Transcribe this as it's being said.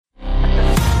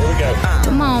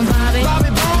on, Bobby.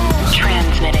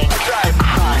 Transmitting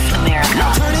across America.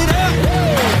 Now turn it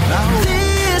up.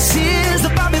 This is the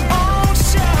Bobby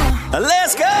Bones Show.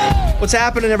 Let's go. What's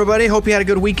happening, everybody? Hope you had a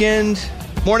good weekend.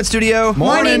 Morning, studio.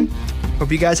 Morning.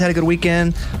 Hope you guys had a good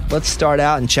weekend. Let's start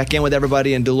out and check in with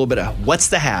everybody and do a little bit of What's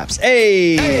the Haps?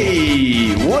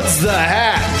 Hey, what's the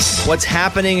haps? what's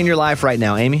happening in your life right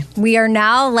now, Amy? We are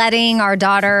now letting our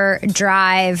daughter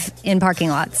drive in parking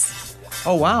lots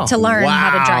Oh, wow. to learn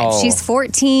how to drive. She's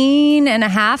 14 and a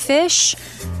half-ish.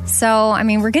 So, I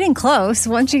mean, we're getting close.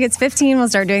 Once she gets 15, we'll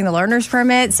start doing the learner's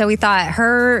permit. So we thought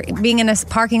her being in a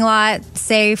parking lot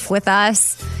safe with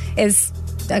us is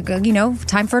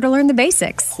time for her to learn the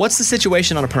basics. What's the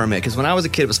situation on a permit? Because when I was a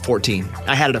kid, it was 14.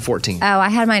 I had it at 14. Oh, I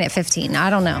had mine at 15. I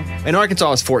don't know. In Arkansas,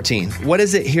 it was 14. What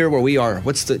is it here where we are?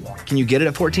 Can you get it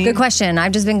at 14? Good question.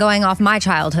 I've just been going off my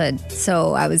childhood.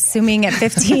 So I was assuming at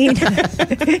 15.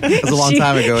 That was a long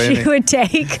time ago, Amy. She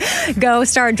would go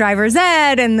start driver's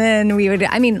ed, and then we would,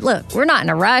 look, we're not in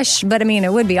a rush, but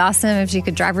it would be awesome if she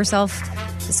could drive herself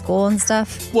to school and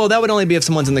stuff. Well, that would only be if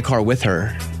someone's in the car with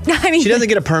her. She doesn't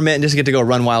get a permit and just get to go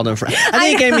run wild in front.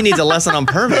 I think Amy needs a lesson on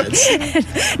permits.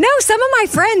 No, some of my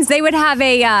friends, they would have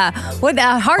a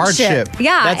hardship.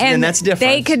 Yeah, and that's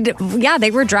different.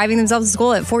 They were driving themselves to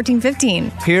school at 14,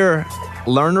 15. Here,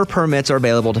 learner permits are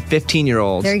available to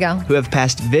 15-year-olds There you go. who have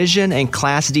passed vision and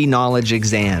Class D knowledge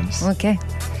exams. Okay.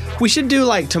 We should do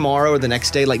tomorrow or the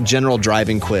next day, general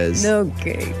driving quiz.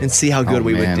 Okay. And see how good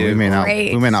we would do. We may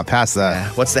Great. not pass that. Yeah.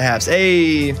 What's the haps?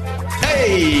 Hey,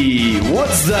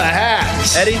 what's the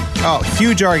haps? Eddie? Oh,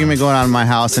 huge argument going on in my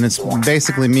house, and it's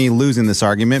basically me losing this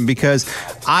argument because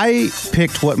I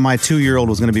picked what my 2-year-old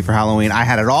was going to be for Halloween. I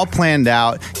had it all planned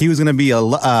out. He was going to be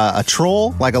a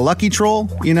troll, like a lucky troll.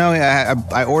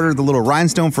 I ordered the little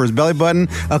rhinestone for his belly button,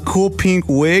 a cool pink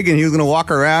wig, and he was going to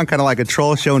walk around kind of like a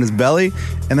troll showing his belly.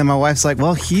 And then my wife's like,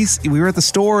 well, we were at the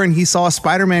store and he saw a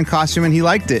Spider-Man costume and he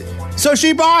liked it. So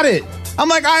she bought it. I'm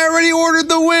like, I already ordered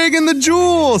the wig and the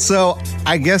jewel. So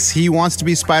I guess he wants to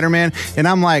be Spider-Man. And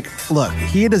I'm like, look,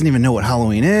 he doesn't even know what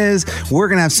Halloween is. We're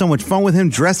going to have so much fun with him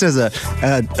dressed as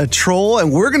a troll,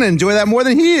 and we're going to enjoy that more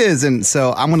than he is. And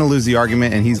so I'm going to lose the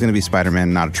argument, and he's going to be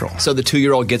Spider-Man, not a troll. So the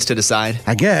 2-year-old gets to decide?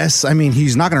 I guess.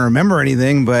 He's not going to remember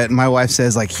anything, but my wife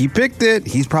says, he picked it.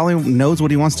 He probably knows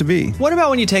what he wants to be. What about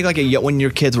when you take, when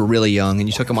your kids were really young and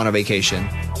you took them on a vacation?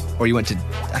 Or you went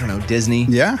to, Disney?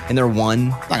 Yeah. And they're 1?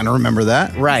 Not going to remember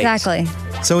that. Right. Exactly.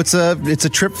 So it's a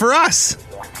trip for us.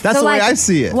 That's the way I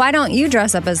see it. Why don't you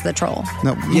dress up as the troll?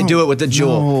 No, You do it with the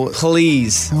jewel. No.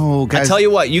 Please. No, guys. I tell you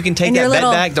what, you can take And that your bed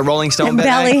little back, the Rolling Stone bed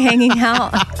belly back, hanging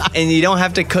out. and you don't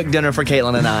have to cook dinner for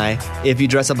Caitlin and I if you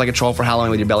dress up like a troll for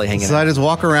Halloween with your belly hanging So out. I just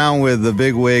walk around with the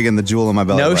big wig and the jewel in my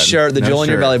belly button. No shirt, the jewel in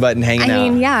your belly button hanging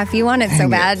out. Yeah, if you want it so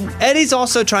bad. Eddie's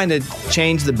also trying to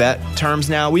change the bet terms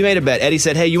now. We made a bet. Eddie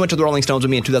said, hey, you went to the Rolling Stones with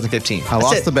me in 2015. I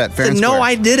lost the bet, fair and No, square.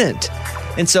 I didn't.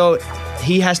 And so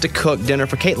he has to cook dinner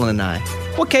for Caitlin and I.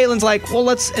 Well, Caitlin's like, well,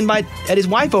 let's invite Eddie's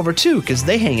wife over too, because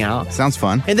they hang out. Sounds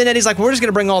fun. And then Eddie's like, we're just going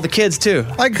to bring all the kids too.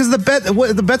 Because the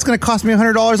bet's going to cost me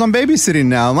 $100 on babysitting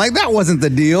now. I'm like, that wasn't the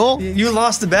deal. You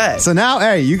lost the bet. So now,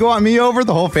 hey, you go on me over,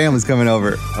 the whole family's coming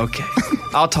over. Okay.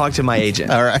 I'll talk to my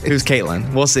agent. All right. Who's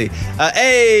Caitlin? We'll see.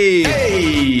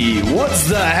 Hey, what's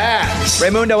the haps?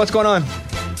 Raymundo, what's going on?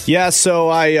 Yeah, so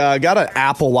I got an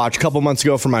Apple Watch a couple months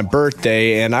ago for my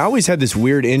birthday, and I always had this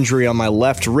weird injury on my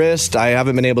left wrist. I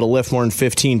haven't been able to lift more than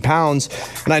 15 pounds,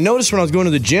 and I noticed when I was going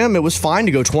to the gym, it was fine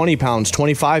to go 20 pounds,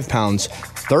 25 pounds,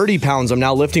 30 pounds. I'm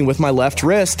now lifting with my left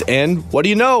wrist, and what do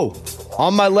you know?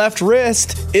 On my left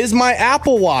wrist is my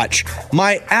Apple Watch.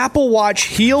 My Apple Watch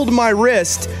healed my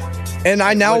wrist, and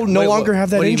I now no longer have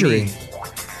that what do you injury. mean?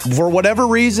 For whatever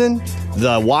reason,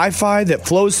 the Wi-Fi that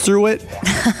flows through it,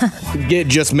 it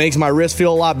just makes my wrist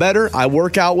feel a lot better. I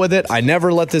work out with it. I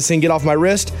never let this thing get off my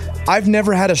wrist. I've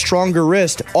never had a stronger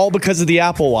wrist, all because of the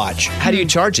Apple Watch. How do you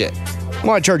charge it?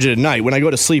 Well, I charge it at night. When I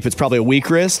go to sleep, it's probably a weak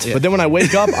wrist. Yeah. But then when I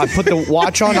wake up, I put the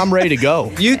watch on, I'm ready to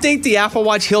go. You think the Apple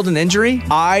Watch healed an injury?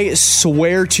 I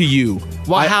swear to you.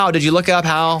 Well, how? Did you look up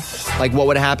how? What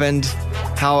would have happened?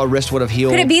 How a wrist would have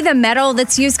healed? Could it be the metal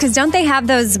that's used? Because don't they have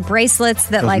those bracelets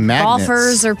that magnets.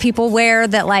 golfers or people wear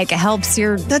that helps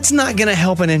your... That's not going to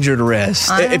help an injured wrist.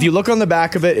 If you look on the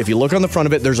back of it, if you look on the front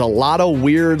of it, there's a lot of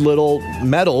weird little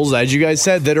metals, as you guys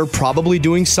said, that are probably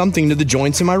doing something to the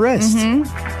joints in my wrist.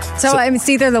 Mm-hmm. So it's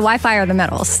either the Wi-Fi or the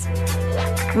metals.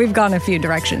 We've gone a few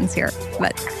directions here,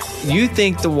 but... You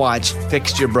think the watch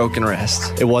fixed your broken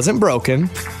wrist? It wasn't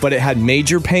broken, but it had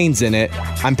major pains in it.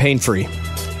 I'm pain-free.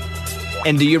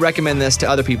 And do you recommend this to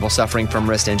other people suffering from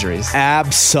wrist injuries?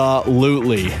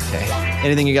 Absolutely. Okay.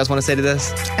 Anything you guys want to say to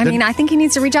this? I mean, I think he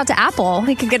needs to reach out to Apple.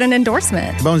 He could get an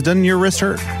endorsement. Bones, doesn't your wrist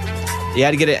hurt? You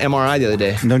had to get an MRI the other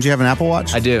day. Don't you have an Apple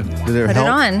Watch? I do. Did it Put help? it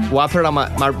on. Well, I put it on my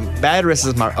bad wrist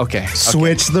is my okay.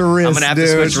 Switch the wrist, I'm gonna have to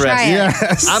dude. switch wrists. Try it.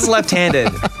 Yes. I'm left-handed.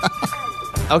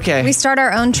 Okay. We start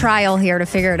our own trial here to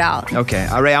figure it out. Okay.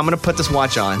 All right. I'm gonna put this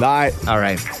watch on. All right. All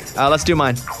right. Let's do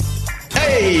mine.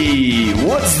 Hey,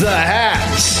 what's the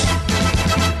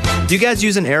hat? Do you guys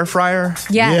use an air fryer?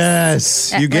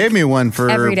 Yes. You gave me one for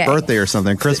Every day. birthday or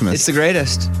something, Christmas. It's the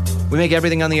greatest. We make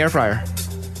everything on the air fryer.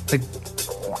 Like,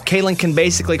 Caitlin can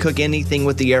basically cook anything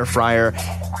with the air fryer,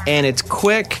 and it's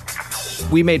quick.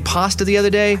 We made pasta the other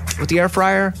day with the air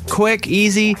fryer. Quick,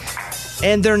 easy,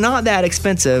 and they're not that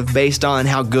expensive based on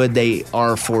how good they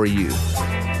are for you.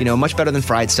 You know, much better than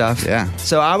fried stuff. Yeah.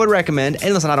 So I would recommend,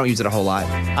 and listen, I don't use it a whole lot.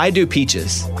 I do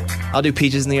peaches. I'll do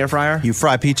peaches in the air fryer. You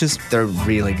fry peaches? They're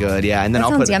really good, yeah. And then That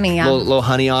I'll sounds put yummy, yeah. little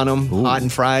honey on them, hot and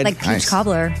fried. Like peach Nice.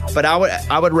 cobbler. But I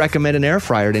would recommend an air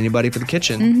fryer to anybody for the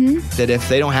kitchen. Mm-hmm. That if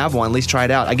they don't have one, at least try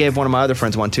it out. I gave one of my other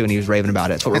friends one too, and he was raving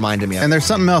about it. It's what reminded me of. And there's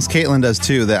something else Caitlin does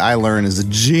too that I learned is a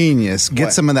genius. Get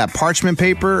What? some of that parchment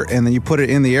paper and then you put it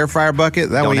in the air fryer bucket.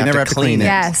 That Don't way you have never to have to clean clean it. it.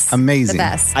 Yes. Amazing. The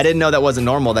best. I didn't know that wasn't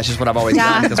normal. That's just what I've always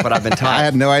Yeah. done. That's what I've been taught. I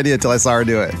had no idea until I saw her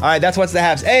do it. All right, that's what's the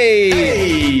haps.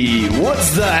 Hey,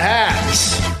 What's the hat?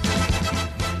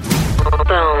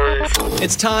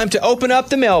 it's time to open up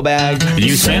the mailbag.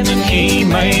 You send an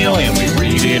email and we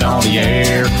read it on the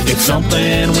air. It's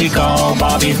something we call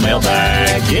Bobby's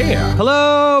mailbag. Yeah.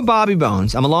 Hello, Bobby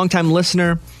Bones. I'm a longtime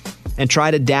listener and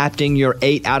tried adapting your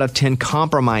 8 out of 10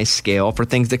 compromise scale for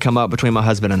things that come up between my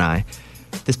husband and I.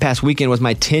 This past weekend was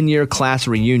my 10-year class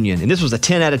reunion, and this was a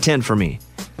 10 out of 10 for me.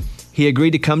 He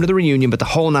agreed to come to the reunion, but the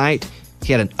whole night,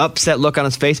 he had an upset look on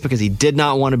his face because he did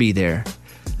not want to be there.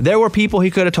 There were people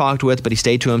he could have talked with, but he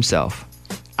stayed to himself.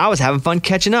 I was having fun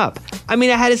catching up. I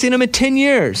mean, I hadn't seen him in 10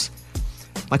 years.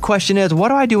 My question is, what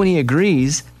do I do when he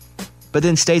agrees, but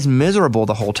then stays miserable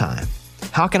the whole time?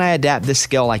 How can I adapt this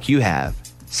skill like you have?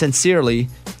 Sincerely,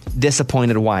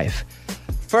 disappointed wife.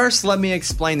 First, let me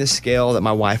explain the scale that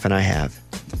my wife and I have.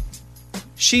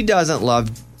 She doesn't love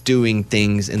doing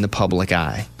things in the public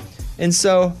eye. And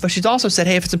so, but she's also said,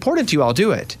 hey, if it's important to you, I'll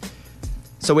do it.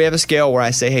 So we have a scale where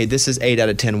I say, hey, this is 8 out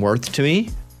of 10 worth to me.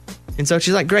 And so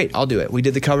she's like, great, I'll do it. We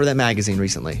did the cover of that magazine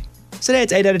recently. So hey,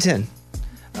 it's 8 out of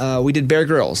 10. We did Bear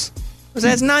Grylls. I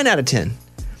said, it's 9 out of 10.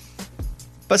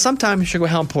 But sometimes she'll go,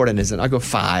 how important is it? I'll go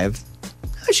 5.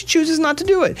 She chooses not to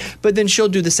do it. But then she'll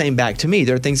do the same back to me.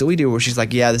 There are things that we do where she's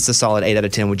like, yeah, this is a solid 8 out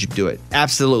of 10. Would you do it?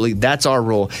 Absolutely. That's our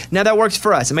rule. Now, that works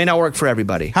for us. It may not work for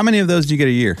everybody. How many of those do you get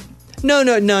a year? No,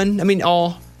 none. I mean,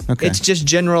 all. Okay. It's just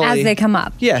generally. As they come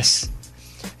up. Yes.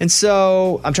 And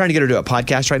so I'm trying to get her to do a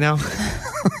podcast right now.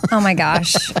 Oh my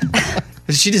gosh.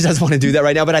 She just doesn't want to do that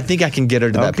right now, but I think I can get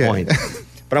her to that Okay. point.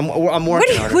 But I'm working What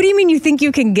on her. do you mean you think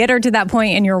you can get her to that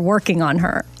point and you're working on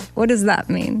her? What does that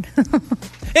mean?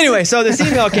 Anyway, so this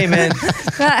email came in.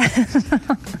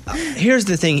 Here's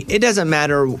the thing. It doesn't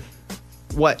matter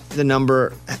what the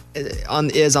number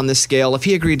is on this scale. If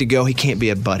he agreed to go, he can't be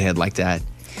a butthead like that.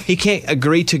 He can't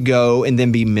agree to go and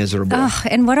then be miserable. Ugh,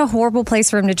 and what a horrible place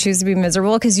for him to choose to be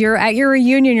miserable because you're at your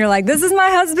reunion. You're like, this is my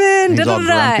husband. He's all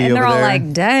grumpy And they're over all there.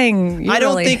 like, dang. I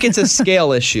don't think it's a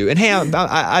scale issue. And hey,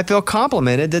 I feel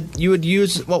complimented that you would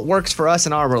use what works for us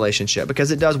in our relationship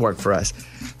because it does work for us.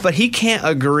 But he can't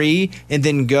agree and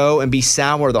then go and be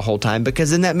sour the whole time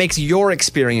because then that makes your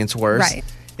experience worse. Right.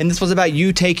 And this was about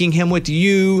you taking him with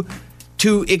you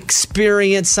to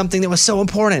experience something that was so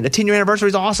important. A 10-year anniversary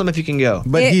is awesome if you can go.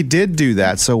 But he did do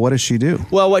that, so what does she do?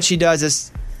 Well, what she does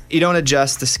is you don't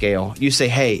adjust the scale. You say,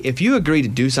 hey, if you agree to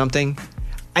do something,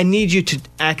 I need you to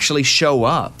actually show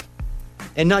up.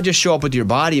 And not just show up with your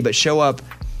body, but show up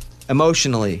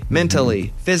emotionally,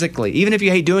 mentally, physically. Even if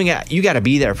you hate doing it, you got to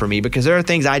be there for me because there are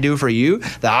things I do for you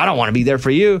that I don't want to be there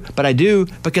for you, but I do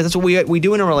because that's what we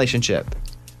do in a relationship.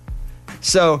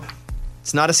 So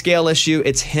it's not a scale issue.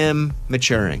 It's him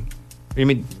maturing. You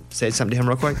mean say something to him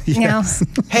real quick? Yeah.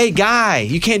 Hey, guy,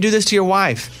 you can't do this to your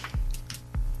wife.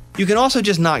 You can also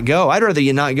just not go. I'd rather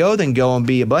you not go than go and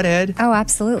be a butthead. Oh,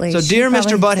 absolutely. So, She's dear probably Mr. the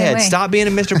same Butthead, way. stop being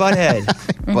a Mr. Butthead.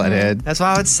 Butthead. That's what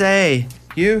I would say.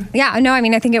 You? Yeah, no, I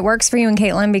mean, I think it works for you and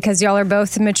Caitlin because y'all are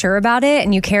both mature about it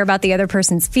and you care about the other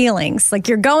person's feelings. Like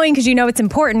you're going because you know it's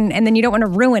important and then you don't want to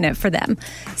ruin it for them.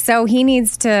 So he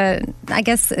needs to, I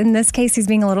guess in this case, he's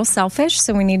being a little selfish.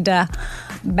 So we need to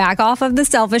back off of the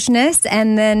selfishness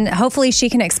and then hopefully she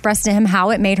can express to him how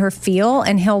it made her feel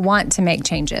and he'll want to make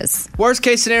changes. Worst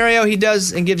case scenario, he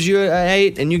does and gives you an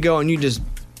 8 and you go and you just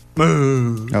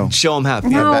Oh. Show them how.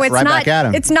 No, Right it's right not. back at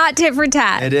him. It's not tit for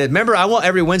tat. It is. Remember, I want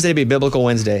every Wednesday to be Biblical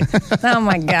Wednesday. Oh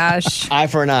my gosh. Eye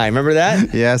for an eye. Remember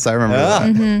that? Yes, I remember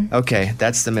that. Okay,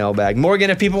 that's the mailbag. Morgan,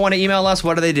 if people want to email us,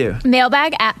 what do they do?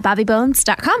 Mailbag at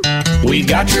bobbybones.com. We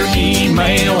got your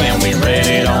email and we read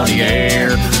it on the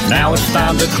air. Now it's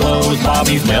time to close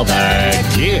Bobby's mailbag.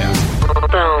 Yeah.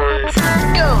 Bones.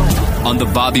 Go. On the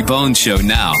Bobby Bones Show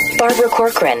now. Barbara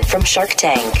Corcoran from Shark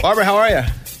Tank. Barbara, how are you?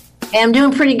 Hey, I'm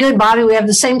doing pretty good, Bobby. We have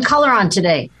the same color on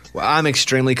today. Well, I'm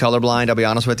extremely colorblind, I'll be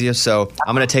honest with you, so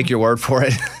I'm going to take your word for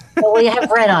it. Well, we have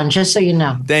red on, just so you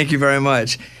know. Thank you very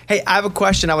much. Hey, I have a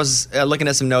question. I was looking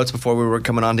at some notes before we were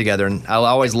coming on together, and I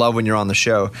always love when you're on the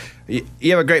show.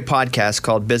 You have a great podcast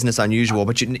called Business Unusual,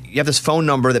 but you have this phone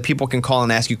number that people can call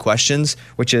and ask you questions,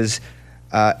 which is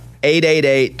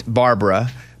 888-BARBARA.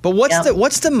 But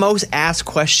what's the most asked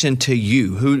question to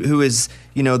you? Who is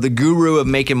the guru of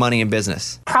making money in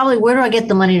business? Probably where do I get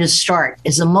the money to start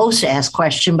is the most asked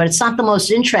question, but it's not the most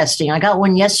interesting. I got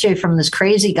one yesterday from this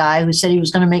crazy guy who said he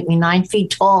was going to make me 9 feet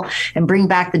tall and bring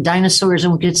back the dinosaurs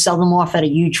and we could sell them off at a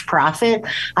huge profit.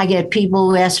 I get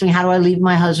people who ask me, how do I leave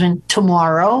my husband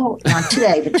tomorrow? Not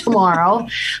today, but tomorrow.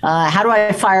 How do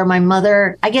I fire my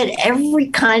mother? I get every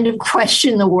kind of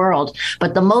question in the world,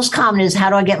 but the most common is how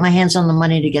do I get my hands on the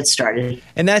money to get started?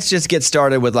 And that's just get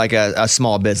started with like a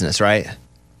small business, right?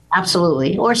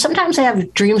 Absolutely. Or sometimes they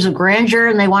have dreams of grandeur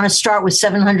and they want to start with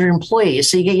 700 employees.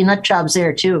 So you get your nut jobs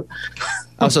there too.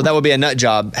 Oh, so that would be a nut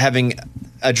job, having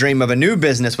a dream of a new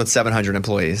business with 700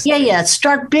 employees. Yeah.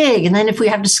 Start big. And then if we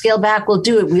have to scale back, we'll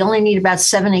do it. We only need about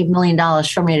 $7-8 million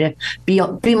for me to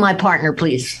be my partner,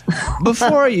 please.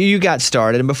 Before you got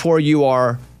started and before you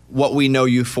are what we know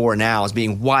you for now as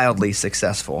being wildly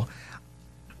successful,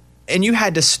 and you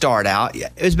had to start out, it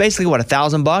was basically what,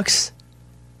 $1,000?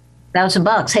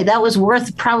 $1,000. Hey, that was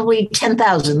worth probably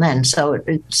 10,000 then. So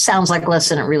it sounds like less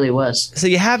than it really was. So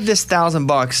you have this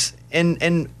 $1,000,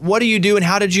 and what do you do, and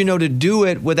how did you know to do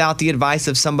it without the advice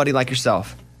of somebody like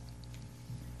yourself?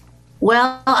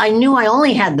 Well, I knew I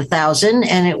only had the 1,000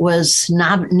 and it was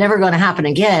never going to happen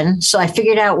again. So I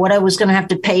figured out what I was going to have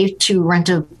to pay to rent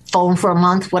a phone for a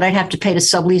month, what I'd have to pay to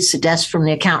sublease the desk from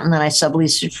the accountant that I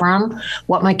subleased it from,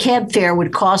 what my cab fare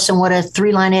would cost, and what a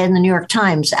 3-line ad in the New York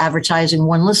Times advertising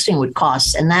one listing would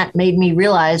cost. And that made me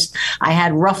realize I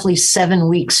had roughly 7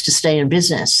 weeks to stay in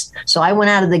business. So I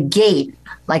went out of the gate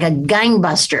like a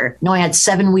gangbuster. No, I had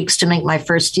 7 weeks to make my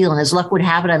first deal. And as luck would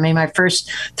have it, I made my first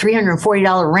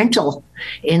 $340 rental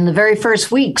in the very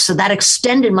first week. So that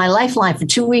extended my lifeline for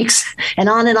 2 weeks, and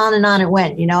on and on and on it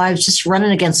went. I was just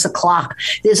running against the clock.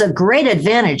 There's a great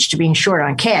advantage to being short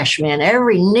on cash, man.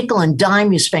 Every nickel and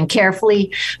dime you spend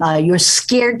carefully. You're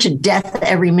scared to death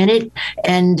every minute.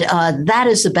 And that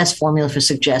is the best formula for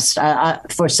success.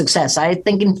 I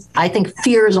think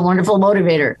fear is a wonderful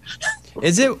motivator.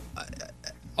 Is it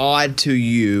odd to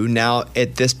you now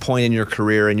at this point in your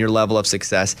career and your level of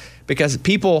success, because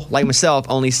people like myself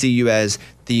only see you as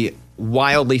the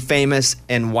wildly famous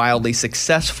and wildly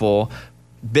successful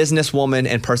businesswoman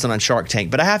and person on Shark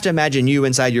Tank, but I have to imagine you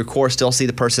inside your core still see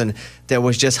the person that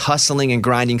was just hustling and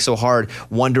grinding so hard,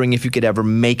 wondering if you could ever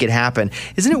make it happen.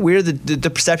 Isn't it weird the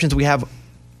perceptions we have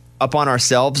upon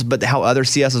ourselves, but how others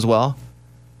see us as well?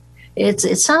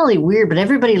 It's not only weird, but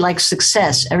everybody likes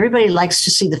success. Everybody likes to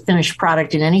see the finished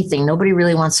product in anything. Nobody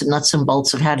really wants the nuts and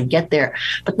bolts of how to get there.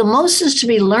 But the most is to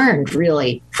be learned,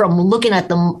 really, from looking at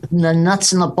the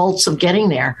nuts and the bolts of getting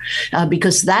there,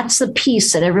 because that's the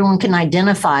piece that everyone can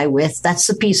identify with. That's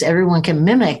the piece everyone can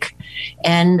mimic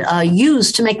and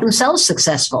use to make themselves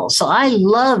successful. So I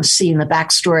love seeing the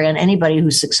backstory on anybody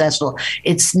who's successful.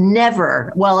 It's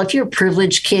never, well, if you're a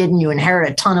privileged kid and you inherit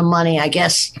a ton of money, I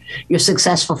guess you're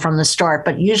successful from the start.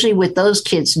 But usually with those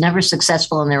kids, never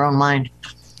successful in their own mind.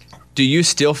 Do you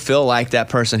still feel like that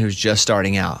person who's just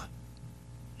starting out?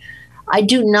 I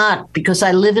do not, because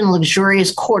I live in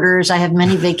luxurious quarters. I have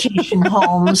many vacation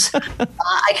homes.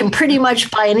 I can pretty much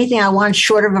buy anything I want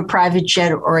short of a private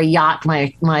jet or a yacht,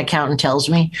 my accountant tells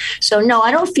me. So no,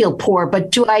 I don't feel poor, but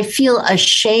do I feel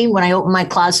ashamed when I open my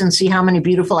closet and see how many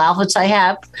beautiful outfits I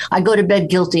have? I go to bed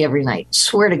guilty every night.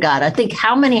 Swear to God. I think,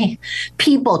 how many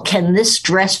people can this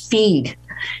dress feed?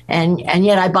 And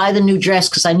yet I buy the new dress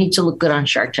because I need to look good on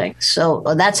Shark Tank. So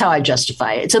that's how I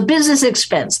justify it. It's a business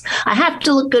expense. I have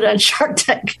to look good on Shark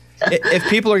Tank. If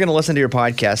people are going to listen to your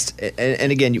podcast,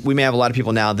 and again, we may have a lot of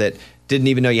people now that didn't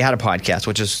even know you had a podcast,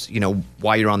 which is,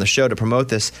 why you're on the show to promote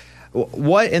this.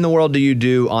 What in the world do you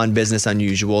do on Business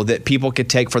Unusual that people could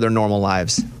take for their normal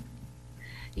lives?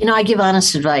 I give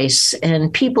honest advice,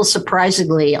 and people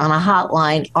surprisingly on a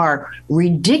hotline are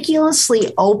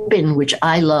ridiculously open, which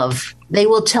I love. They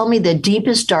will tell me their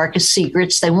deepest, darkest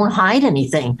secrets. They won't hide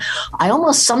anything. I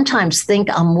almost sometimes think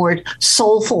I'm more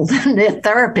soulful than their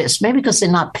therapist, maybe because they're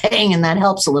not paying and that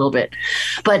helps a little bit.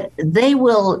 But they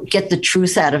will get the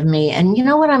truth out of me. And you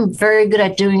know what I'm very good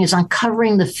at doing is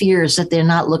uncovering the fears that they're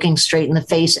not looking straight in the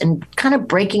face and kind of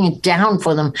breaking it down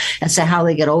for them as to how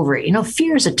they get over it. You know,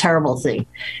 fear is a terrible thing.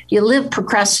 You live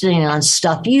procrastinating on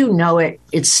stuff. You know it.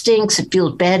 It stinks. It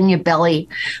feels bad in your belly.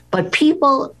 But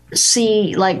people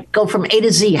see, like, go from A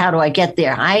to Z. How do I get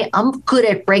there? I'm good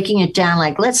at breaking it down.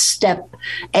 Like, let's step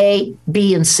A,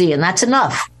 B, and C, and that's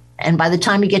enough. And by the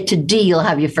time you get to D, you'll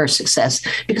have your first success.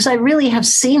 Because I really have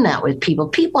seen that with people.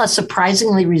 People are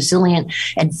surprisingly resilient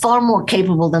and far more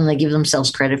capable than they give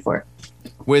themselves credit for.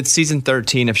 With season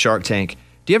 13 of Shark Tank,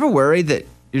 do you ever worry that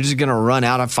you're just going to run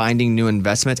out of finding new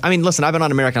investments? I mean, listen, I've been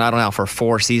on American Idol now for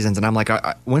 4 seasons, and I'm like,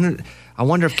 I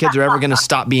wonder if kids are ever going to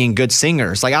stop being good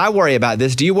singers. Like, I worry about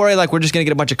this. Do you worry like we're just going to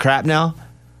get a bunch of crap now?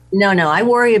 No. I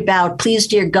worry about, please,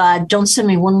 dear God, don't send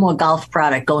me one more golf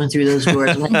product going through those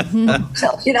doors.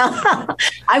 So, you know,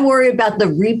 I worry about the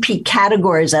repeat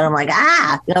categories that I'm like,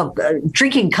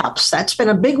 drinking cups. That's been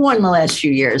a big one in the last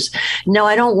few years. No,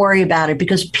 I don't worry about it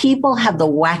because people have the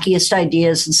wackiest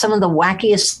ideas, and some of the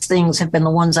wackiest things have been the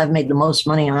ones I've made the most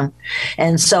money on.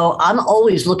 And so I'm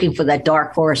always looking for that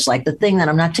dark horse, like the thing that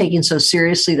I'm not taking so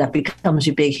seriously that becomes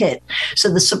your big hit. So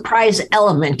the surprise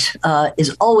element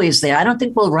is always there. I don't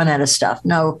think we'll run out of stuff.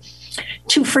 No,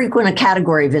 too frequent a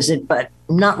category visit, but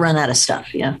not run out of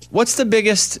stuff. Yeah. What's the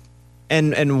biggest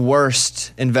and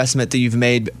worst investment that you've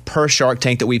made per Shark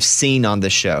Tank that we've seen on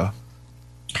this show?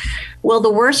 Well,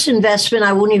 the worst investment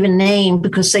I won't even name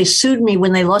because they sued me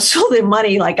when they lost all their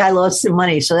money, like I lost their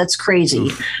money. So that's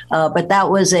crazy. But that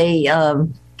was a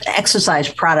exercise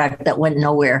product that went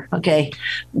nowhere. Okay.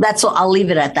 That's all. I'll leave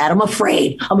it at that. I'm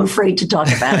afraid to talk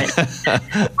about it.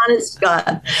 Honest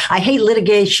God. I hate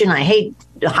litigation. I hate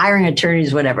hiring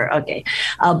attorneys, whatever. Okay.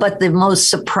 But the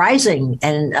most surprising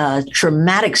and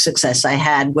traumatic success I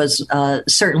had was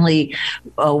certainly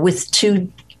with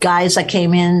 2 guys that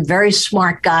came in, very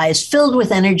smart guys, filled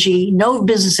with energy, no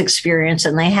business experience.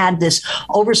 And they had this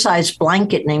oversized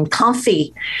blanket named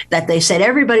Comfy that they said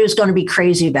everybody was going to be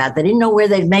crazy about. They didn't know where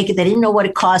they'd make it. They didn't know what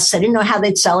it costs. They didn't know how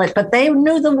they'd sell it, but they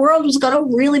knew the world was going to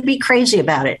really be crazy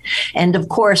about it. And of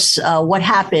course, what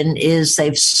happened is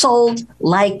they've sold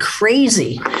like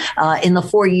crazy in the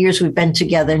 4 years we've been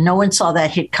together. No one saw that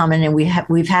hit coming. And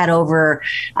we've had over,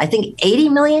 I think, 80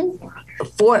 million.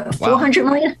 400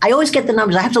 million. I always get the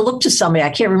numbers. I have to look to somebody.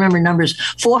 I can't remember numbers.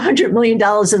 $400 million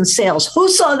in sales. Who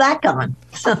saw that coming?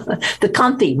 The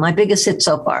Comfy, my biggest hit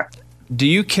so far. Do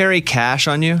you carry cash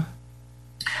on you?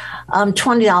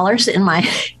 $20 in my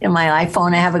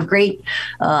iPhone. I have a great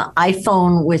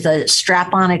iPhone with a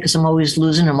strap on it because I'm always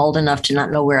losing. I'm old enough to not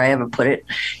know where I ever put it.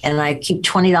 And I keep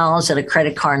 $20 at a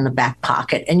credit card in the back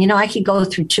pocket. And, you know, I could go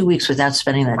through 2 weeks without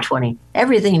spending that 20.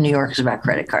 Everything in New York is about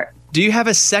credit card. Do you have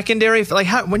a secondary, like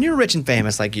when you're rich and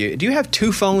famous like you, do you have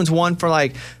 2 phones, one for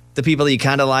like the people that you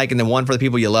kind of like and then one for the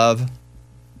people you love?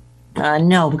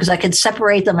 No, because I can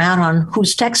separate them out on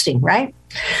who's texting, right?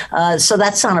 So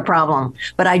that's not a problem.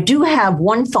 But I do have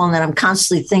one phone that I'm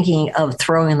constantly thinking of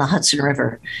throwing in the Hudson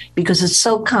River because it's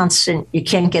so constant, you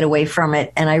can't get away from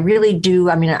it. And I really do.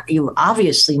 I mean, you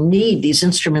obviously need these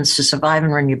instruments to survive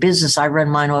and run your business. I run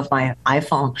mine off my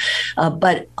iPhone.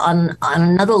 But on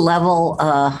another level,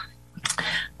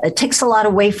 it takes a lot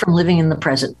away from living in the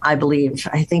present, I believe.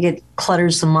 I think it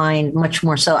clutters the mind much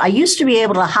more so. I used to be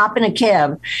able to hop in a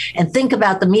cab and think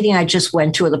about the meeting I just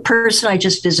went to or the person I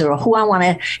just visited or who I want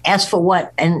to ask for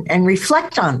what and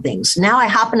reflect on things. Now I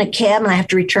hop in a cab and I have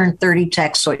to return 30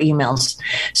 texts or emails.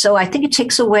 So I think it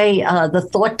takes away the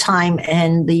thought time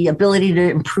and the ability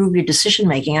to improve your decision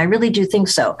making. I really do think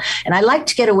so. And I like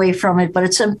to get away from it, but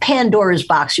it's a Pandora's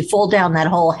box. You fall down that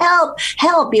hole. Help,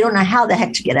 help. You don't know how the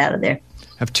heck to get out of there.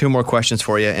 I have 2 more questions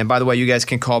for you. And by the way, you guys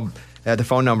can call the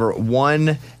phone number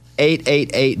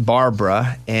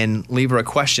 1-888-BARBARA and leave her a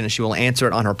question and she will answer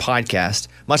it on her podcast.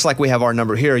 Much like we have our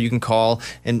number here, you can call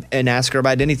and ask her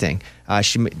about anything.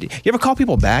 You ever call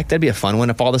people back? That'd be a fun one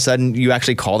if all of a sudden you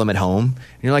actually call them at home.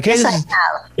 And you're like, hey, yes, I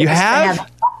have. You yes, have?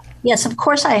 Yes, of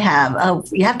course I have.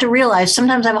 You have to realize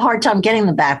sometimes I have a hard time getting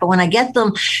them back, but when I get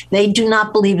them, they do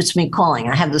not believe it's me calling.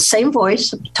 I have the same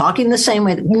voice, talking the same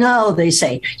way. No, they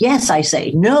say. Yes, I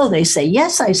say. No, they say.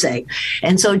 Yes, I say.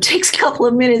 And so it takes a couple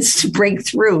of minutes to break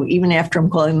through, even after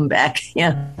I'm calling them back.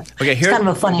 Yeah. Okay, it's kind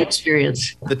of a funny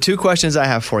experience. The 2 questions I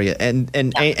have for you. And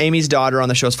Amy's daughter on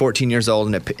the show is 14 years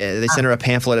old, and they sent her a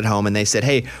pamphlet at home, and they said,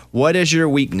 hey, what is your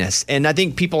weakness? And I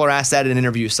think people are asked that in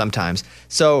interviews sometimes.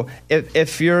 So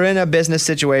if you're in a business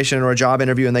situation or a job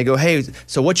interview and they go, hey,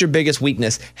 so what's your biggest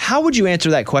weakness? How would you answer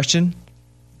that question?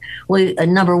 Well,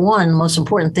 number one, most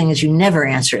important thing is you never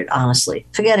answer it honestly.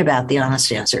 Forget about the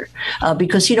honest answer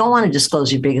because you don't want to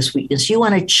disclose your biggest weakness. You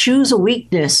want to choose a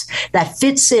weakness that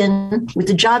fits in with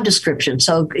the job description.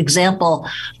 So, example,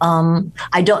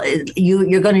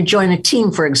 you're going to join a team,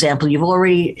 for example. You've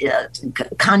already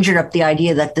conjured up the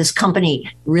idea that this company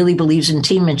really believes in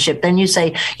teammanship. Then you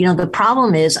say, the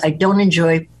problem is I don't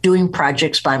enjoy doing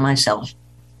projects by myself.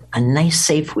 A nice,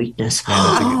 safe weakness.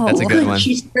 Yeah, that's a good one.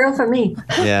 She's a girl for me.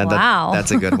 Yeah, wow. That's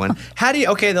a good one. How do you?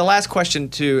 Okay, the last question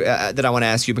too that I want to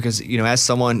ask you because as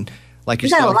someone like you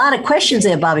yourself, got a lot of questions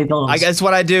there, Bobby Bones. I guess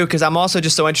what I do because I'm also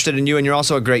just so interested in you, and you're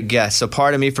also a great guest. So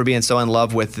pardon me for being so in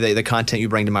love with the content you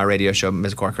bring to my radio show,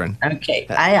 Ms. Corcoran. Okay,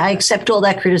 I accept all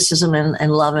that criticism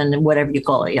and love and whatever you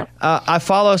call it. Yeah. I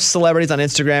follow celebrities on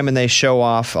Instagram, and they show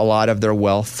off a lot of their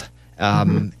wealth.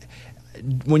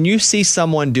 When you see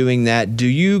someone doing that, do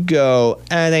you go,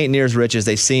 they ain't near as rich as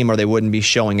they seem or they wouldn't be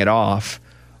showing it off?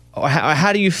 Or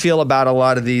how do you feel about a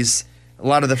lot of the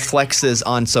flexes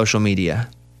on social media?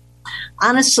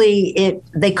 Honestly,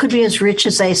 they could be as rich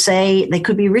as they say. They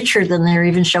could be richer than they're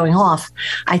even showing off.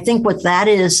 I think what that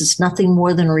is nothing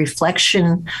more than a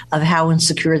reflection of how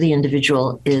insecure the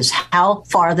individual is, how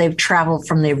far they've traveled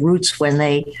from their roots when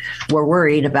they were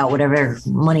worried about whatever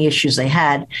money issues they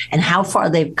had, and how far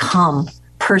they've come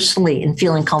personally in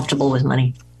feeling comfortable with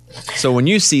money. So when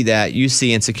you see that, you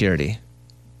see insecurity.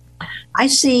 I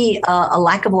see a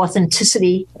lack of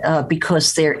authenticity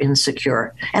because they're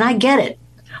insecure. And I get it.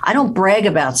 I don't brag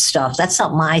about stuff. That's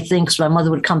not my thing because my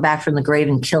mother would come back from the grave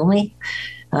and kill me.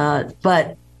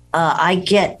 But I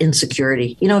get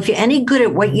insecurity. If you're any good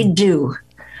at what you do,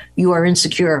 you are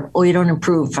insecure or you don't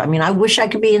improve. I mean, I wish I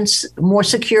could be more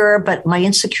secure, but my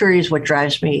insecurity is what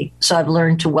drives me. So I've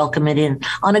learned to welcome it in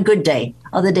on a good day.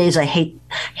 Other days I hate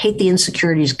the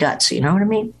insecurity's guts. You know what I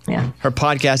mean? Yeah. Her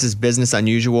podcast is Business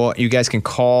Unusual. You guys can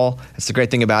call. That's the great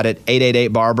thing about it.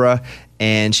 888-BARBARA.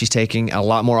 And she's taking a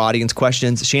lot more audience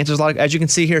questions. She answers a lot. As you can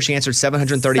see here, she answered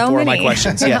 734 of my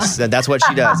questions. Yes, that's what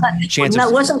she does. She answers.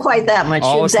 That wasn't quite that much.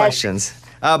 All the questions.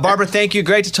 Barbara, thank you.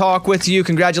 Great to talk with you.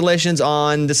 Congratulations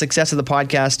on the success of the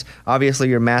podcast. Obviously,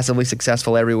 you're massively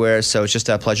successful everywhere, so it's just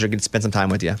a pleasure to spend some time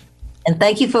with you. And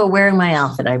thank you for wearing my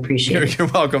outfit. I appreciate it. You're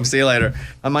welcome. See you later.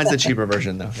 Mine's the cheaper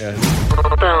version, though. Yeah.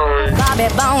 Bobby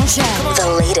Bones Show.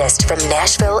 The latest from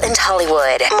Nashville and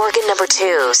Hollywood. Morgan number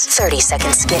 2's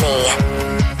 30-Second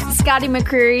Skinny. Scotty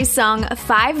McCreery's song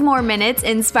 5 More Minutes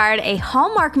inspired a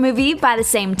Hallmark movie by the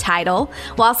same title.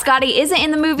 While Scotty isn't in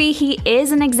the movie, he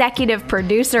is an executive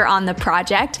producer on the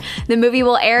project. The movie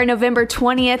will air November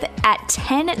 20th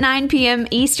at 9 p.m.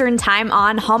 Eastern Time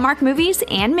on Hallmark Movies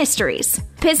and Mysteries.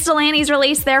 Pistol Annie's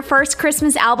released their first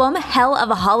Christmas album, Hell of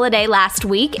a Holiday, last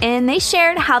week, and they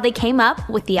shared how they came up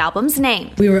with the album's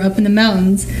name. We were up in the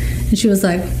mountains, and she was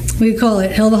like, we could call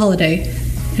it Hell of a Holiday.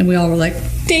 And we all were like,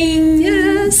 ding,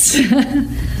 yes.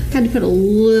 Had to put a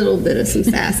little bit of some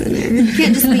sass in there. You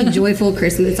can't just be joyful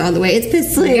Christmas all the way. It's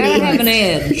Pistol Annie. You gotta have an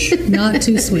edge. Not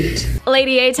too sweet.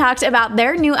 Lady A talked about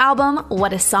their new album,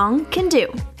 What a Song Can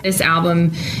Do. This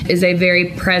album is a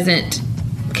very present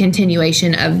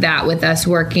continuation of that, with us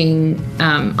working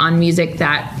on music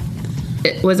that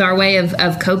was our way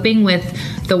of coping with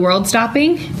the world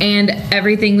stopping and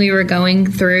everything we were going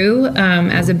through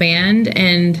as a band,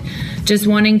 and just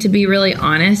wanting to be really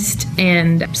honest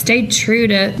and stay true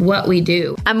to what we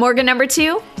do. I'm Morgan number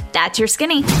 2. That's your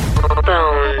skinny.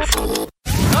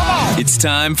 It's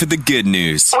time for the good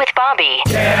news with Bobby.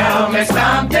 Tell me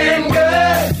something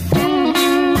good.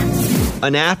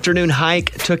 An afternoon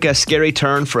hike took a scary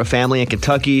turn for a family in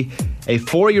Kentucky. A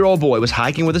 4-year-old boy was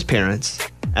hiking with his parents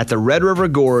at the Red River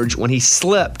Gorge when he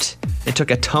slipped and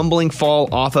took a tumbling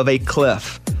fall off of a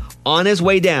cliff. On his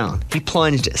way down, he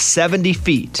plunged 70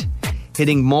 feet,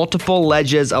 hitting multiple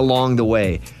ledges along the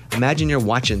way. Imagine you're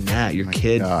watching that, your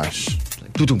kid. Gosh.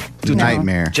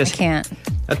 Nightmare. I can't.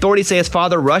 Authorities say his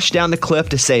father rushed down the cliff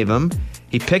to save him.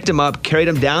 He picked him up, carried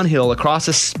him downhill across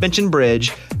a suspension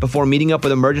bridge before meeting up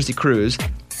with emergency crews.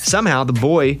 Somehow, the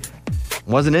boy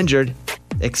wasn't injured,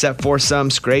 except for some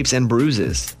scrapes and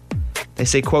bruises. They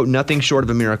say, quote, nothing short of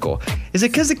a miracle. Is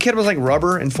it because the kid was like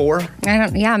rubber and 4?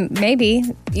 Yeah, maybe.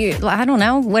 I don't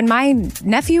know. When my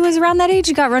nephew was around that age,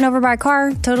 he got run over by a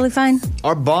car. Totally fine.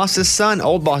 Our boss's son,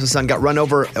 old boss's son, got run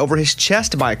over his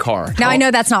chest by a car. Now, I know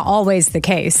that's not always the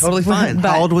case. Totally fine.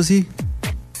 How old was he?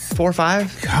 4 or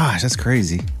 5. Gosh, that's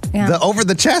crazy. Yeah. Over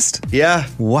the chest? Yeah.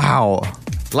 Wow.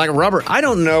 Like rubber. I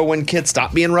don't know when kids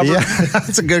stop being rubber. Yeah,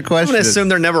 that's a good question. I'm going to assume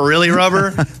they're never really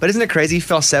rubber. But isn't it crazy? He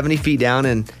fell 70 feet down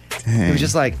and he was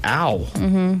just like, ow.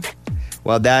 Mm-hmm.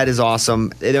 Well, that is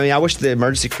awesome. I mean, I wish the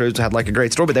emergency crews had like a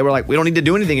great story, but they were like, we don't need to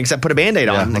do anything except put a Band-Aid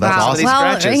on. Like, that's wow. awesome.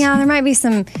 Well, Scratches. yeah, there might be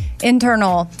some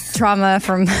internal trauma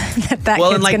from that Well,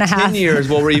 kid's in like going to 10 have. years,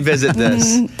 we'll revisit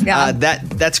this. Yeah.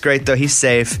 That's great, though. He's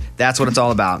safe. That's what it's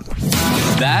all about.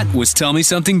 That was Tell Me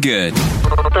Something Good.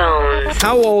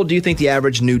 How old do you think the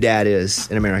average new dad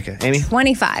is in America? Amy?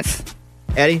 25.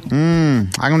 Eddie? I'm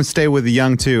going to stay with the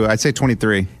young, too. I'd say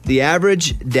 23. The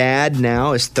average dad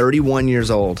now is 31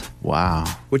 years old. Wow.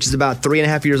 Which is about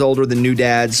 3.5 years older than new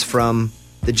dads from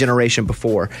the generation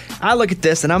before. I look at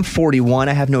this, and I'm 41.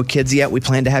 I have no kids yet. We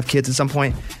plan to have kids at some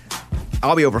point.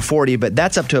 I'll be over 40, but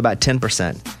that's up to about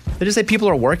 10%. They just say people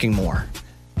are working more.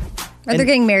 Or they're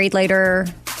getting married later,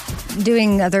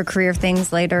 doing other career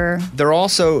things later. There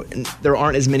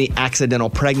aren't as many accidental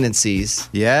pregnancies.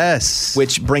 Yes.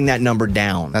 Which bring that number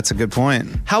down. That's a good point.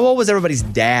 How old was everybody's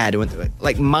dad?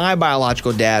 Like, my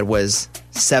biological dad was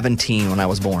 17 when I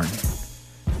was born.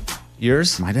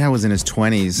 Yours? My dad was in his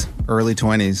 20s, early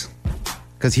 20s.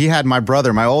 Because he had my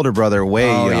older brother, way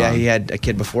young. Yeah, he had a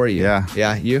kid before you. Yeah.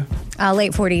 Yeah, you?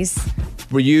 Late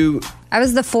 40s. Were you? I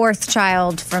was the fourth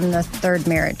child from the third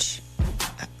marriage.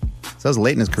 So that was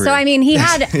late in his career. So, I mean, he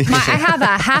had, I have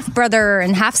a half brother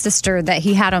and half sister that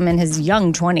he had him in his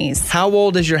young 20s. How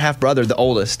old is your half brother, the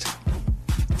oldest?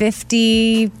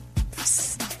 50,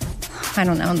 I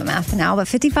don't know the math now, but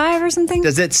 55 or something.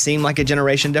 Does it seem like a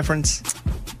generation difference?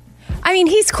 I mean,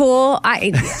 he's cool.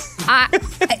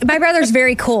 My brother's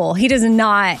very cool. He does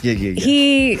not. Yeah.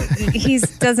 He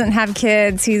doesn't have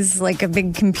kids. He's like a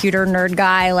big computer nerd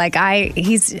guy. Like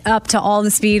he's up to all the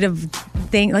speed of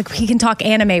things. Like he can talk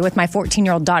anime with my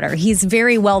 14-year-old daughter. He's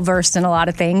very well versed in a lot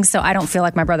of things. So I don't feel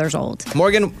like my brother's old.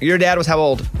 Morgan, your dad was how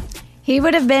old? He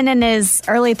would have been in his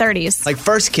early 30s. Like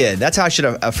first kid. That's how I should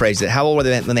have phrased it. How old were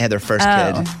they when they had their first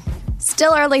kid?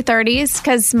 Still early 30s,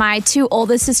 because my two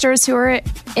oldest sisters who are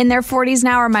in their 40s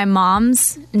now are my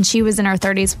mom's, and she was in her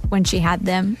 30s when she had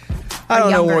them. I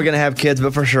don't know when we're going to have kids,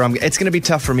 but for sure, it's going to be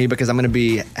tough for me because I'm going to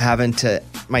be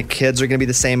my kids are going to be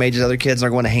the same age as other kids and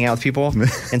are going to hang out with people.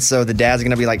 And so the dad's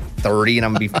going to be like 30 and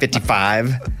I'm going to be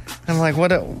 55. I'm like, what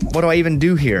do I even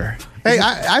do here? Hey,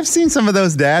 I've seen some of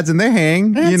those dads and they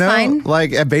hang, fine.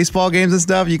 Like at baseball games and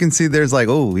stuff, you can see there's like,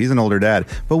 oh, he's an older dad.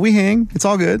 But we hang. It's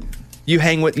all good.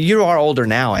 You are older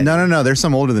now. No. There's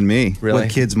some older than me. Really?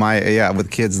 With kids with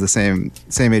kids the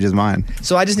same age as mine.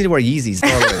 So I just need to wear Yeezys.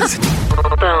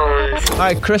 All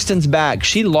right, Kristen's back.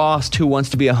 She lost Who Wants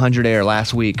to Be a 100-aire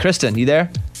last week. Kristen, you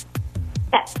there?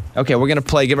 Yes. Okay, we're going to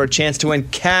play. Give her a chance to win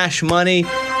cash money.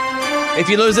 If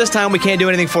you lose this time, we can't do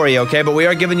anything for you, okay? But we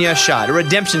are giving you a shot, a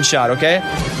redemption shot, okay?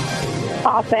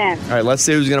 Awesome. All right, let's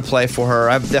see who's going to play for her.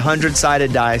 I have the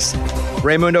 100-sided dice.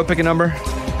 Raymundo, pick a number.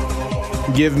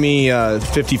 Give me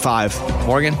 55.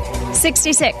 Morgan?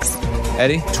 66.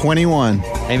 Eddie? 21.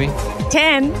 Amy?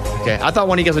 10. Okay, I thought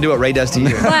one of you guys would do what Ray does to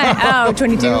you. What? Oh,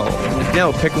 22.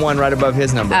 No, pick one right above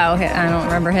his number. Oh, okay. I don't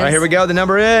remember his. All right, here we go. The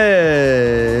number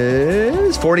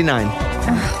is 49.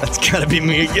 That's got to be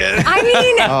me again. I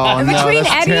mean, between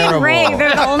that's Eddie terrible. and Ray,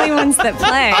 they're the only ones that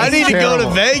play. I need to go to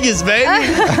Vegas, baby.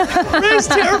 Ray's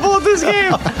terrible at this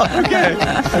game. Okay.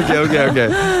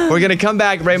 We're going to come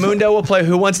back. Raymundo will play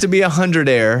Who Wants to Be a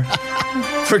 100-aire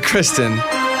for Kristen.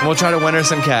 And we'll try to win her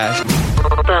some cash.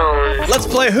 Let's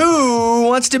play Who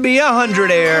Wants to Be a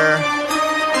 100-aire.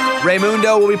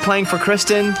 Raymundo will be playing for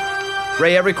Kristen.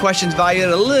 Ray, every question's valued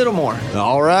a little more.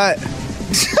 All right.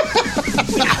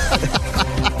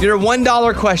 Your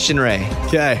 $1 question, Ray.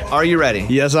 Okay. Are you ready?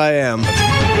 Yes, I am.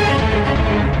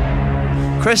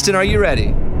 Kristen, are you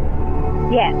ready?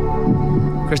 Yes.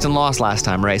 Kristen lost last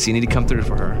time, Ray, so you need to come through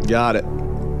for her. Got it.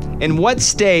 In what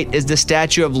state is the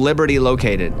Statue of Liberty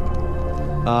located?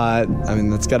 I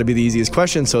mean, that's got to be the easiest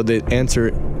question. So the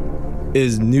answer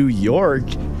is New York,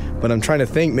 but I'm trying to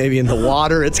think maybe in the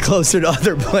water it's closer to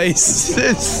other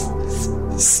places.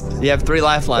 You have 3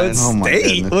 lifelines. Oh my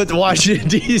State goodness. with Washington,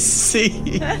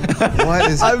 D.C. What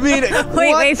is I mean,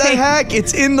 what the heck?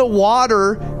 It's in the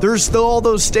water. There's still all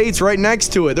those states right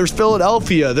next to it. There's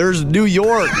Philadelphia. There's New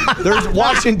York. There's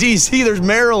Washington, D.C. There's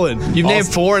Maryland. You've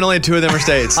named 4 and only 2 of them are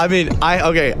states. I mean, I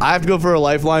have to go for a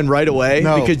lifeline right away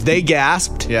because they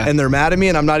gasped and they're mad at me,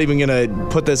 and I'm not even going to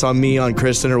put this on me, on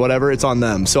Kristen, or whatever. It's on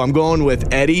them. So I'm going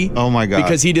with Eddie. Oh, my God.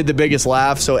 Because he did the biggest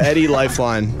laugh. So Eddie,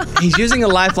 lifeline. He's using a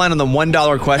lifeline on the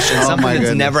 $1 question, something my that's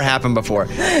goodness. never happened before.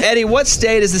 Eddie, what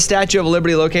state is the Statue of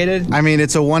Liberty located? I mean,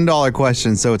 it's a $1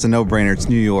 question, so it's a no-brainer. It's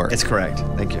New York. It's correct.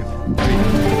 Thank you.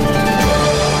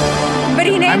 But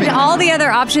he named all the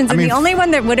other options, and the only one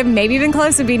that would have maybe been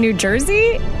close would be New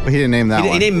Jersey. But he didn't name that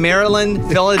one. He named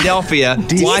Maryland, Philadelphia,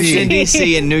 Washington,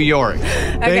 D.C., and New York.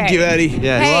 Thank you, Eddie.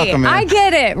 Yeah, Hey, You're welcome, man. I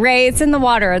get it, Ray. It's in the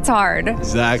water. It's hard.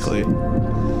 Exactly.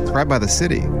 It's right by the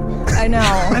city. I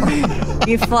know.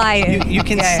 You fly it. You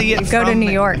can see it You go to from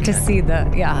New York to see the,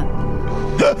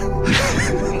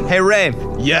 Hey, Ray.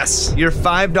 Yes. Your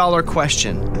 $5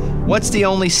 question. What's the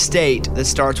only state that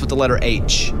starts with the letter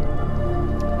H?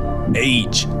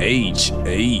 H.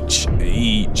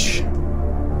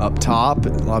 Up top, a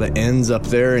lot of N's up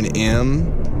there, and M.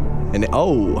 And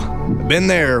been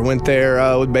there, went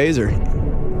there with Baser.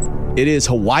 It is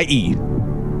Hawaii.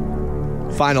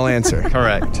 Final answer.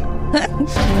 Correct. Good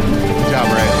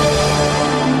job, Ray.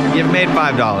 You've made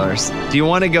 $5. Do you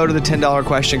want to go to the $10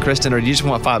 question, Kristen, or do you just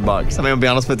want $5? I mean, I'll be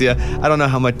honest with you. I don't know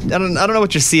how much. I don't know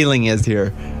what your ceiling is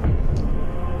here.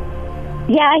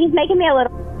 Yeah, he's making me a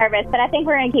little nervous, but I think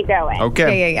we're going to keep going.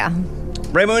 Okay. Yeah.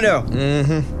 Raymundo.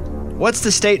 Mm-hmm. What's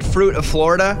the state fruit of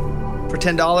Florida for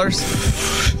 $10?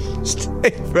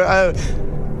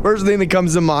 First thing that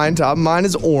comes to mind, top of mind,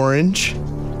 is orange.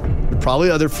 There's probably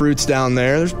other fruits down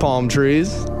there. There's palm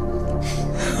trees.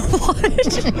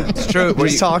 It's true. We're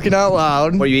just talking out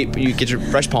loud. Where you get your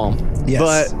fresh palm.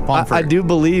 Yes. But I do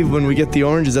believe when we get the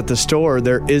oranges at the store,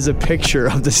 there is a picture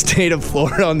of the state of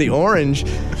Florida on the orange.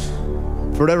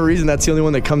 For whatever reason, that's the only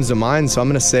one that comes to mind. So I'm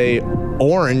going to say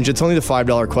orange. It's only the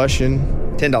 $5 question.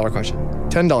 $10 question.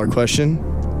 $10 question.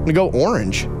 I'm going to go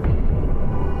orange.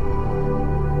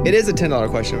 It is a $10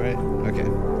 question, right? Okay.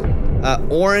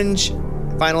 Orange.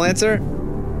 Final answer?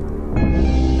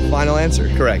 Final answer.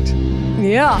 Correct.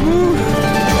 Yeah.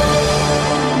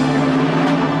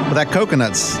 But that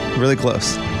coconut's really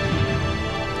close.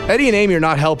 Eddie and Amy are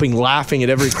not helping, laughing at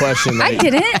every question. I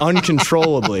didn't.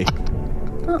 Uncontrollably.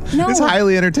 No. It's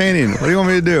highly entertaining. What do you want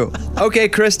me to do? Okay,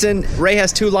 Kristen. Ray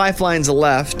has 2 lifelines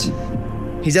left.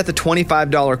 He's at the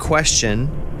 $25 question.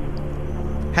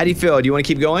 How do you feel? Do you want to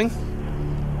keep going?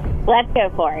 Let's go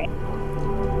for it.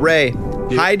 Ray,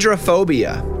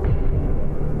 hydrophobia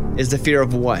is the fear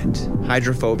of what?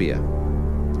 Hydrophobia.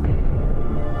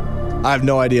 I have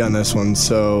no idea on this one,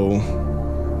 so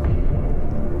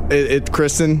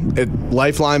Kristen,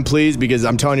 lifeline, please, because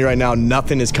I'm telling you right now,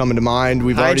 nothing is coming to mind.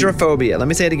 Hydrophobia. Let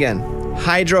me say it again.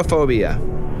 Hydrophobia.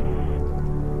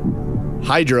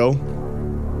 Hydro.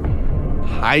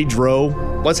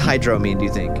 What's hydro mean, do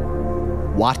you think?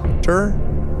 Water?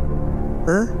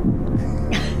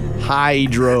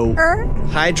 Hydro.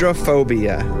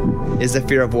 Hydrophobia is the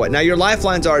fear of what? Now, your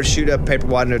lifelines are shoot a paper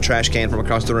water in a trash can from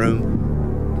across the room,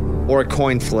 or a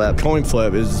coin flip. Coin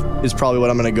flip is probably what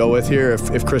I'm going to go with here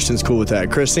if Kristen's cool with that.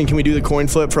 Kristen, can we do the coin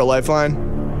flip for a lifeline?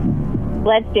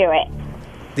 Let's do it.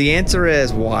 The answer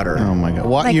is water. Oh my God.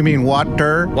 What? You mean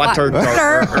water? Water.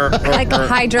 Like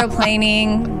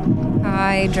hydroplaning,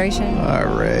 hydration. All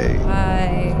right.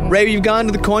 Ray, you've gone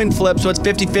to the coin flip, so it's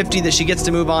 50-50 that she gets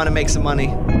to move on and make some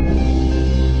money.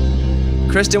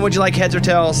 Kristen, would you like heads or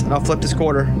tails? And I'll flip this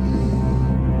quarter.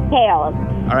 Tails.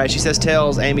 All right, she says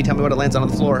tails. Amy, tell me what it lands on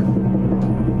the floor.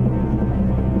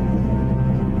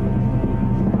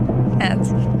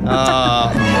 Heads.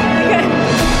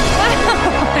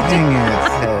 Dang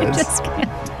it. I just can't.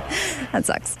 That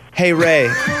sucks. Hey, Ray.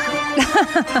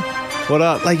 What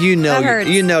up? Like, you That hurts.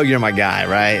 know you're my guy,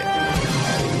 right?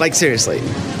 Like, seriously.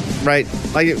 Right?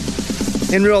 Like,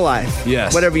 in real life.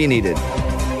 Yes. Whatever you needed.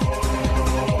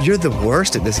 You're the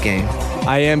worst at this game.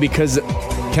 I am, because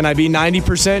can I be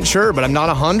 90% sure? But I'm not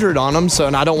 100 on them,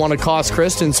 and I don't want to cost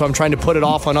Kristen, so I'm trying to put it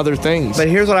off on other things. But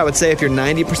here's what I would say. If you're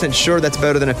 90% sure, that's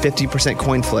better than a 50%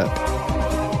 coin flip.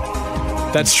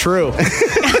 That's true.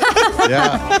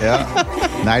 Yeah.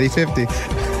 90-50.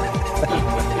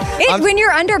 When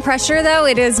you're under pressure, though,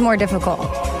 it is more difficult.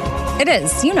 It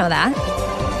is. You know that.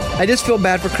 I just feel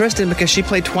bad for Kristen because she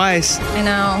played twice. I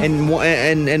know. And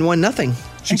won nothing.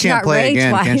 She can't play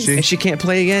again, can she? And she can't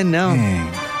play again, no.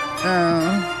 Dang.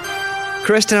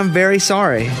 Kristen, I'm very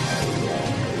sorry.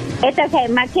 It's okay.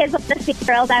 My kids will just be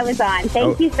thrilled I was on.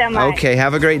 Thank you so much. Okay,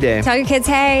 have a great day. Tell your kids,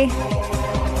 hey.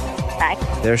 Bye.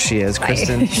 There she is,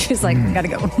 Kristen. She's like, gotta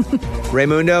go.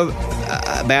 Raymundo,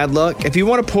 bad luck. If you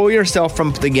want to pull yourself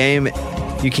from the game,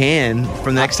 you can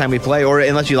from the next time we play, or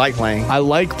unless you like playing. I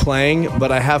like playing,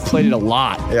 but I have played it a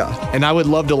lot. Yeah. And I would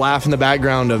love to laugh in the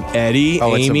background of Eddie,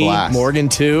 Oh, it's a Amy, blast. Morgan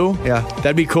too. Yeah.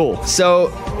 That'd be cool.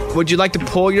 So, would you like to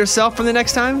pull yourself from the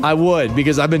next time? I would,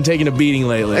 because I've been taking a beating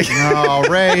lately. Oh,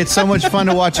 Ray, it's so much fun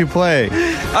to watch you play.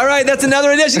 All right, that's another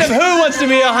edition of Who Wants to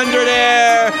Be a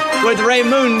 100-aire with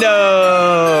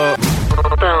Raymundo.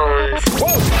 Bones.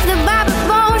 The Bobby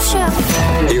Bones Show.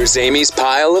 Hey Here's Amy's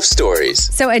pile of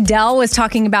stories. So Adele was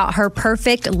talking about her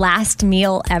perfect last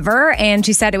meal ever, and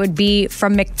she said it would be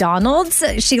from McDonald's.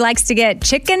 She likes to get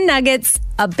chicken nuggets,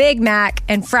 a Big Mac,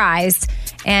 and fries,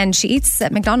 and she eats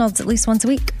at McDonald's at least once a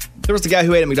week. There was the guy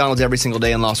who ate at McDonald's every single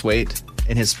day and lost weight,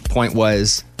 and his point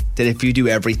was that if you do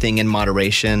everything in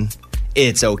moderation,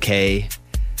 it's okay.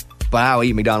 But I'll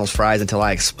eat McDonald's fries until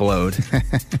I explode.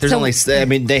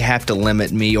 They have to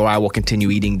limit me or I will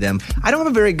continue eating them. I don't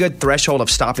have a very good threshold of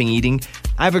stopping eating.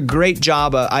 I do a great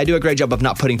job of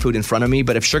not putting food in front of me,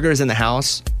 but if sugar is in the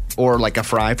house or like a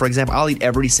fry, for example, I'll eat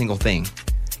every single thing.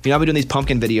 I'll be doing these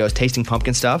pumpkin videos, tasting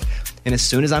pumpkin stuff, and as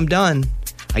soon as I'm done,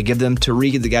 I give them to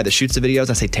Reed, the guy that shoots the videos.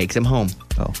 I say, take them home.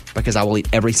 Oh. Because I will eat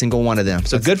every single one of them.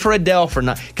 So good for Adele for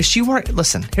not, because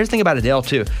listen, here's the thing about Adele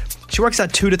too. She works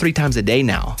out 2 to 3 times a day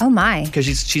now. Oh my. Because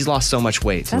she's lost so much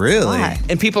weight. That's really?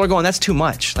 And people are going, that's too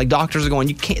much. Like doctors are going,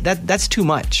 you can't, that's too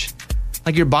much.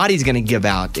 Like your body's going to give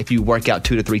out if you work out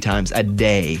 2 to 3 times a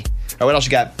day. All right, what else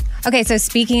you got? Okay, so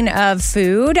speaking of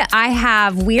food, I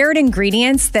have weird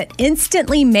ingredients that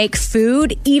instantly make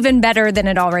food even better than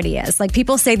it already is. Like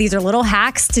people say these are little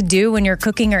hacks to do when you're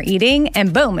cooking or eating,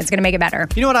 and boom, it's going to make it better.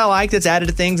 You know what I like that's added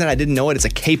to things and I didn't know it? It's a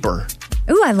caper.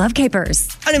 Ooh, I love capers.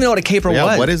 I didn't even know what a caper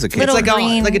was. What is a caper? Little It's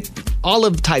green. like an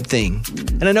olive type thing.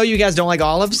 And I know you guys don't like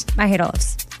olives. I hate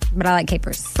olives, but I like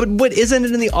capers. But what, isn't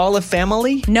it in the olive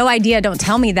family? No idea. Don't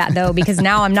tell me that, though, because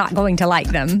now I'm not going to like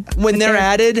them. When they're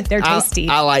added, they're tasty.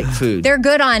 I like food. They're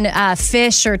good on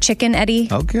fish or chicken, Eddie.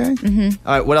 Okay. Mm-hmm.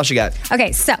 All right, what else you got?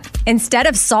 Okay, so instead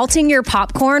of salting your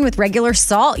popcorn with regular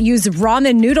salt, use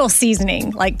ramen noodle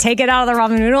seasoning. Like take it out of the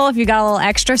ramen noodle. If you got a little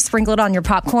extra, sprinkle it on your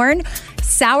popcorn.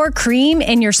 Sour cream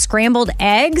in your scrambled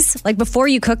eggs. Like before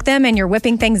you cook them and you're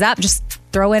whipping things up, just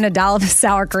throw in a dollop of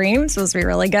sour cream. It's supposed to be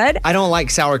really good. I don't like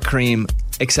sour cream,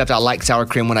 except I like sour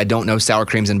cream when I don't know sour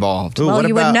cream's involved. Ooh, Well,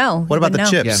 you would know. What You about would the know.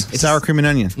 chips? Yeah. Sour cream and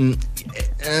onion.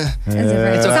 It's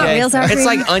not real sour cream. It's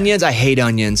like onions. I hate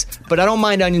onions, but I don't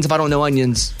mind onions if I don't know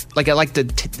onions. Like I like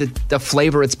the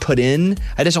flavor it's put in.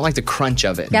 I just don't like the crunch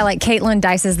of it. Yeah, like Caitlin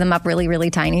dices them up really, really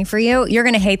tiny for you. You're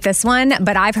going to hate this one,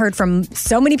 but I've heard from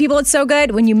so many people it's so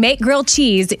good. When you make grilled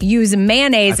cheese, use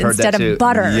mayonnaise I've heard instead that of too.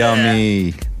 butter.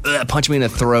 Yummy. Punch me in the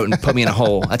throat and put me in a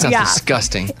hole. That sounds Yeah.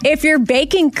 disgusting. If you're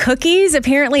baking cookies,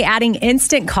 apparently adding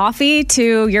instant coffee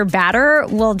to your batter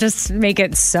will just make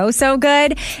it so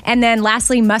good. And then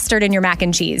lastly, mustard in your mac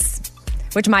and cheese,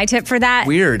 which my tip for that.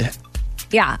 Weird.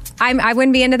 Yeah, I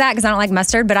wouldn't be into that because I don't like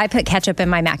mustard, but I put ketchup in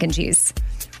my mac and cheese.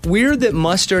 Weird that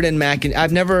mustard and mac and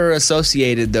I've never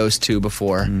associated those two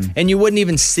before, and you wouldn't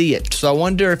even see it. So I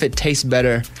wonder if it tastes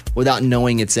better without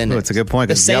knowing it's in it. It's a good point.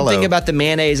 The 'cause same yellow. thing about the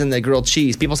mayonnaise and the grilled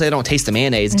cheese. People say they don't taste the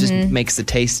mayonnaise; it just makes the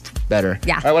taste better.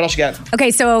 Yeah. All right, what else you got?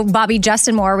 Okay, so Bobby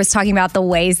Justin Moore was talking about the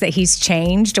ways that he's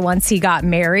changed once he got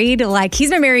married. Like he's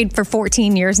been married for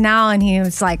 14 years now, and he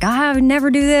was like, I would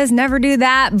never do this, never do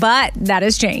that, but that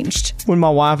has changed. When my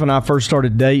wife and I first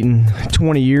started dating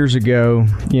 20 years ago,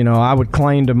 I would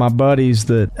claim to my buddies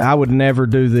that I would never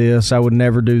do this, I would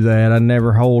never do that. I'd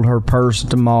never hold her purse at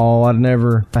the mall. I'd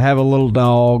never have a little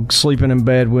dog sleeping in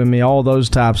bed with me, all those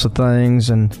types of things.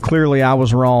 And clearly I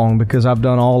was wrong because I've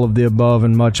done all of the above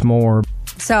and much more.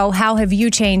 So how have you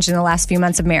changed in the last few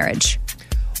months of marriage?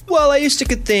 Well, I used to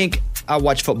think I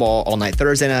watch football all night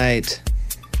Thursday night,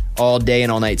 all day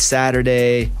and all night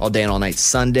Saturday, all day and all night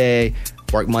Sunday,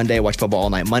 work Monday, watch football all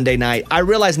night Monday night. I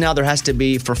realize now there has to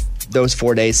be, for those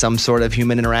 4 days, some sort of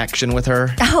human interaction with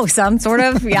her. Oh, some sort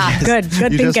of? Yeah, good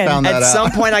thinking. At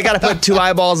some point, I got to put 2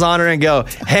 eyeballs on her and go,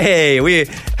 hey,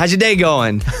 how's your day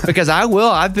going? Because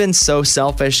I've been so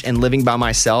selfish and living by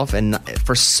myself and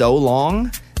for so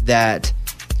long that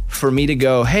for me to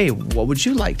go, hey, what would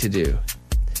you like to do?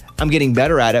 I'm getting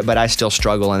better at it, but I still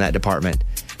struggle in that department.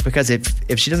 Because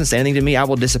if she doesn't say anything to me, I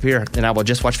will disappear and I will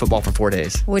just watch football for 4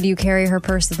 days. Would you carry her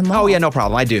purse to the mall? Oh, yeah, no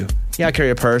problem. I do. Yeah, I carry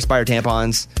a purse, buy her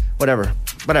tampons, whatever.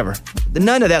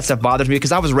 None of that stuff bothers me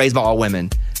because I was raised by all women.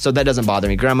 So that doesn't bother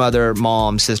me. Grandmother,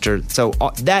 mom, sister. So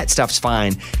that stuff's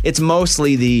fine. It's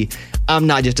mostly I'm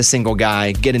not just a single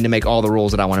guy getting to make all the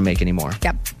rules that I want to make anymore.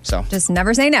 Yep. So just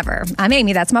never say never. I'm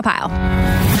Amy. That's my pile.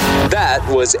 That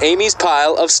was Amy's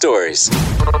pile of stories.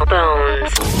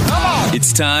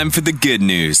 It's time for the good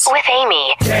news. With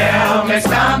Amy. Tell me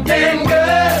something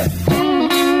good.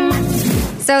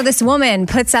 So this woman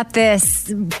puts up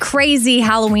this crazy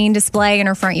Halloween display in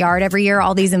her front yard every year,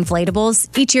 all these inflatables.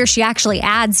 Each year she actually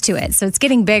adds to it. So it's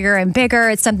getting bigger and bigger.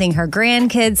 It's something her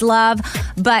grandkids love.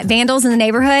 But vandals in the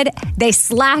neighborhood, they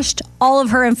slashed all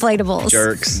of her inflatables.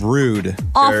 Jerks. Rude.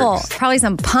 Awful. Jerks. Probably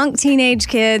some punk teenage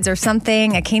kids or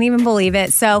something. I can't even believe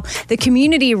it. So the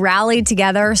community rallied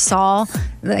together, saw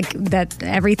that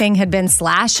everything had been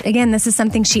slashed. Again, this is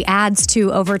something she adds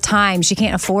to over time. She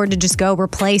can't afford to just go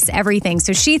replace everything.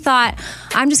 So she thought,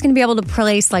 I'm just going to be able to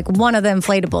replace like one of the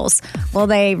inflatables. Well,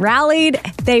 they rallied.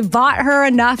 They bought her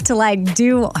enough to like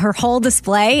do her whole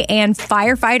display, and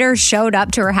firefighters showed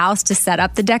up to her house to set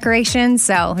up the decorations.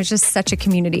 So it's just such a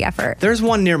community effort. There's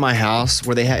one near my house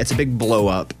where it's a big blow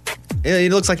up.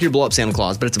 It looks like you blow up Santa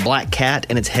Claus, but it's a black cat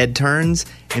and its head turns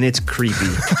and it's creepy.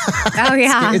 Oh,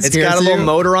 yeah. It's got a little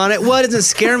motor on it. Well, it doesn't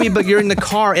scare me, but you're in the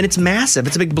car and it's massive.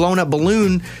 It's a big blown up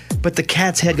balloon, but the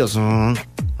cat's head goes,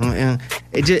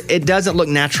 it doesn't look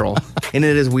natural and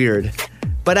it is weird.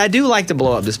 But I do like the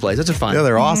blow up displays. Those are fun. Yeah,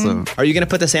 they're awesome. Are you going to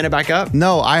put the Santa back up?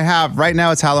 No, I have. Right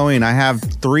now it's Halloween. I have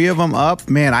 3 of them up.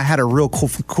 Man, I had a real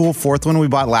cool fourth one we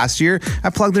bought last year.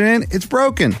 I plugged it in. It's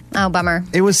broken. Oh, bummer.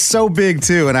 It was so big,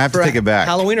 too, and I have to take it back.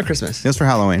 Halloween or Christmas? It was for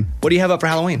Halloween. What do you have up for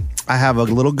Halloween? I have a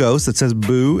little ghost that says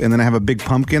boo, and then I have a big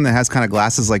pumpkin that has kind of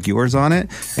glasses like yours on it,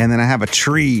 and then I have a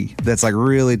tree that's like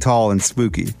really tall and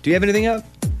spooky. Do you have anything up?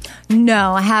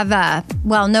 No, I have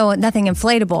nothing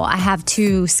inflatable. I have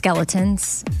 2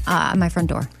 skeletons at my front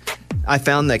door. I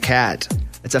found the cat.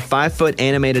 It's a 5-foot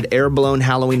animated air-blown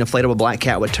Halloween inflatable black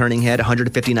cat with turning head,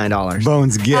 $159.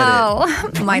 Bones, get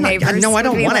it. My neighbors. No, I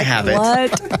don't want to have it.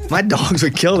 What? My dogs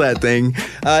would kill that thing.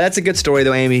 That's a good story,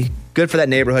 though, Amy. Good for that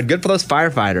neighborhood. Good for those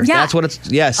firefighters. Yeah. That's what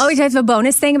it's, yes. Oh, you have a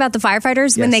bonus thing about the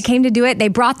firefighters? When they came to do it, they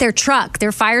brought their truck,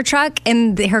 their fire truck,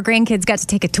 and her grandkids got to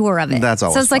take a tour of it. That's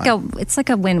always So it's like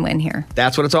a win-win here.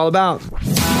 That's what it's all about.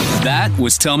 That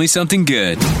was Tell Me Something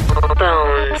Good.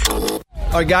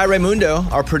 Our guy Raymundo,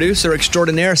 our producer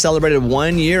extraordinaire, celebrated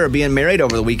 1 year of being married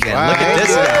over the weekend. Wow. Look at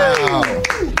this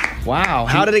guy. Wow.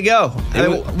 How did it go?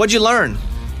 What'd you learn?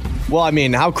 Well, I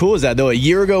mean, how cool is that, though? A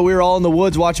year ago, we were all in the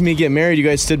woods watching me get married. You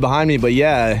guys stood behind me. But,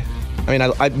 yeah, I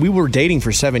mean, we were dating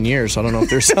for 7 years, so I don't know if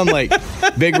there's some, like,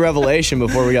 big revelation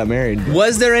before we got married.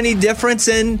 Was there any difference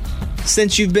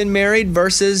since you've been married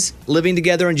versus living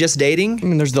together and just dating? I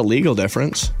mean, there's the legal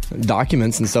difference,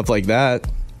 documents and stuff like that.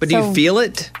 But do you feel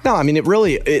it? No, I mean,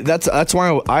 that's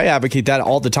why I advocate that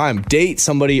all the time. Date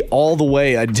somebody all the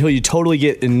way until you totally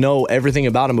get and know everything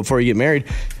about them before you get married.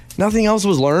 Nothing else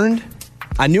was learned.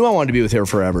 I knew I wanted to be with her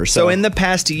forever. So in the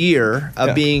past year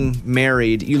of being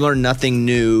married, you learned nothing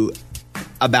new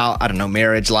about, I don't know,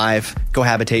 marriage, life,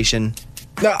 cohabitation?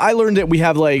 No, I learned that we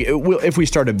have, like, if we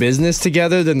start a business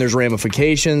together, then there's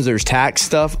ramifications, there's tax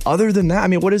stuff. Other than that, I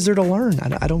mean, what is there to learn?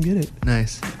 I don't get it.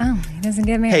 Nice. Oh, he doesn't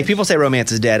get married. Hey, people say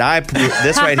romance is dead.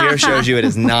 This right here shows you it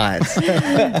is not.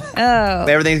 Oh.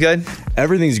 Everything's good?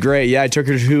 Everything's great. Yeah, I took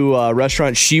her to a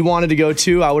restaurant she wanted to go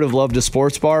to. I would have loved a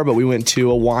sports bar, but we went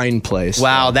to a wine place.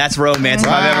 Wow, that's romance if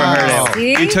I've ever heard it.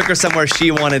 See? You took her somewhere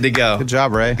she wanted to go. Good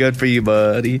job, Ray. Good for you,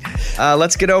 buddy.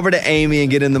 Let's get over to Amy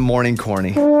and get in the morning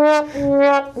corny.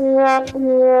 The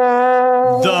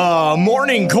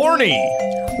Morning Corny.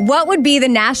 What would be the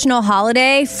national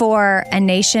holiday for a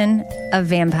nation of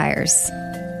vampires?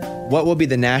 What will be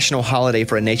the national holiday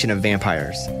for a nation of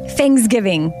vampires?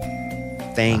 Thanksgiving.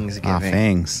 Thanksgiving.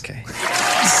 Thanks. Okay.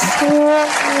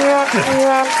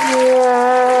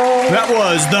 That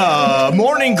was the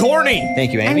Morning Corny.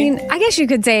 Thank you, Amy. I mean, I guess you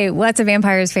could say, what's a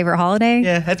vampire's favorite holiday?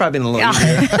 Yeah, that's probably been a little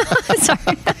easier.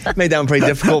 Sorry. Made that one pretty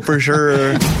difficult for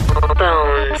sure.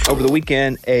 Over the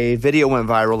weekend, a video went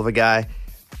viral of a guy,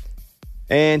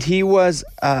 and he was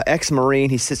ex-Marine.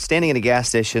 He's standing in a gas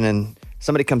station, and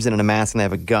somebody comes in a mask, and they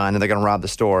have a gun, and they're going to rob the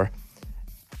store.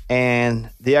 And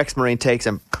the ex-Marine takes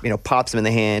him, pops him in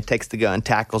the hand, takes the gun,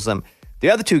 tackles him. The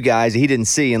other 2 guys he didn't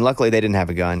see, and luckily they didn't have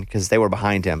a gun because they were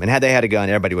behind him. And had they had a gun,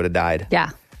 everybody would have died. Yeah.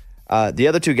 The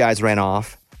other 2 guys ran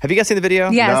off. Have you guys seen the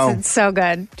video? Yes, No. It's so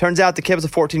good. Turns out the kid was a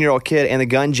 14-year-old kid, and the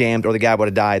gun jammed, or the guy would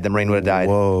have died. The Marine would have died.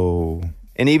 Whoa.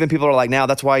 And even people are like, now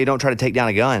that's why you don't try to take down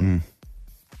a gun.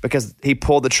 Because he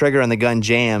pulled the trigger and the gun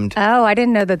jammed. Oh, I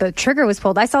didn't know that the trigger was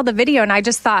pulled. I saw the video and I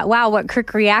just thought, wow, what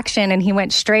quick reaction. And he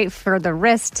went straight for the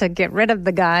wrist to get rid of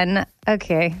the gun.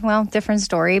 Okay, well, different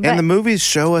story. But And the movies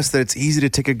show us that it's easy to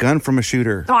take a gun from a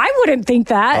shooter. Oh, I wouldn't think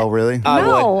that. Oh, really? No,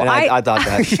 I would. And I thought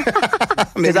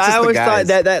that. Because I always thought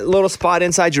that little spot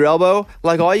inside your elbow,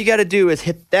 like all you got to do is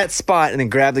hit that spot and then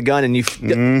grab the gun and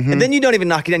and then you don't even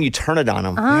knock it down, you turn it on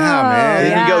them. Oh, yeah, man.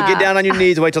 And then you go get down on your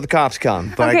knees and wait till the cops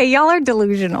come. But okay, y'all are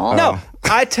delusional. No,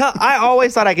 I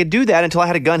always thought I could do that until I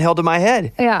had a gun held to my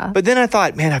head. Yeah. But then I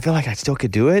thought, man, I feel like I still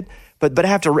could do it. But I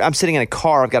have to. I'm sitting in a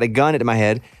car. I've got a gun at my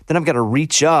head. Then I've got to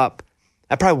reach up.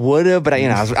 I probably would have, but I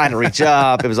had to reach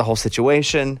up. It was a whole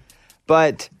situation.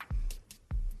 But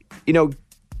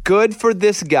good for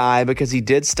this guy because he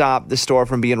did stop the store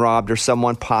from being robbed or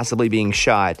someone possibly being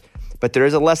shot. But there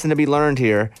is a lesson to be learned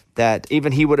here that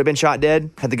even he would have been shot dead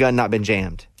had the gun not been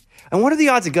jammed. And what are the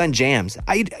odds of gun jams?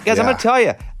 I'm going to tell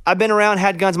you, I've been around,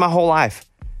 had guns my whole life.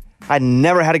 I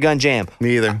never had a gun jam.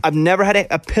 Me either. I've never had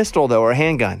a pistol, though, or a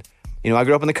handgun. You know, I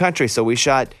grew up in the country, so we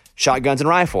shot shotguns and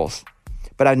rifles.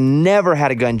 But I've never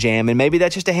had a gun jam, and maybe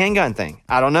that's just a handgun thing.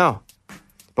 I don't know.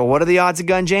 But what are the odds of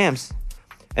gun jams?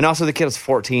 And also, the kid was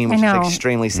 14, which is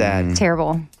extremely sad.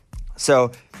 Terrible.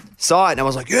 So, saw it, and I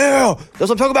was like, yeah, that's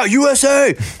what I'm talking about,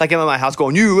 USA. Like, I'm at my house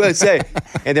going, USA.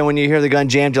 And then when you hear the gun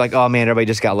jammed, you're like, oh, man, everybody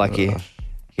just got lucky.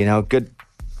 You know, good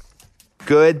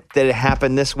that it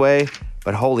happened this way,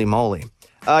 but holy moly.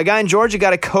 A guy in Georgia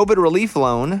got a COVID relief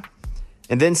loan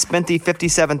and then spent the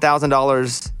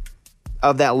 $57,000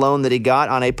 of that loan that he got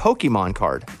on a Pokemon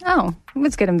card. Oh, it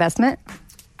was a good investment.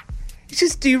 It's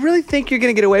just, do you really think you're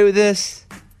going to get away with this?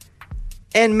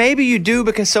 And maybe you do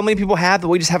because so many people have that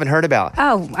we just haven't heard about.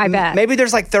 Oh, I bet. Maybe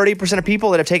there's like 30% of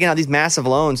people that have taken out these massive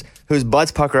loans whose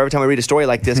butts pucker every time we read a story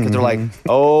like this because they're like,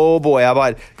 oh boy, I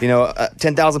bought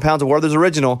 10,000 pounds of Werther's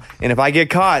Original, and if I get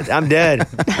caught, I'm dead.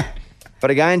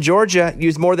 But a guy in Georgia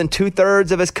used more than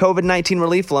 2/3 of his COVID-19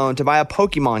 relief loan to buy a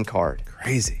Pokemon card.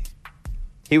 Crazy.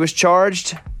 He was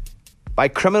charged by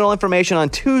criminal information on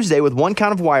Tuesday with one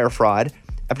count of wire fraud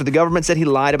after the government said he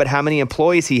lied about how many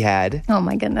employees he had. Oh,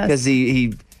 my goodness. Because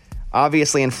he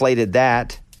obviously inflated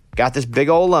that, got this big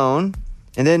old loan,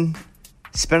 and then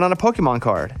spent it on a Pokemon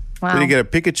card. Wow. Did he get a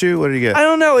Pikachu? What did he get? I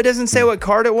don't know. It doesn't say what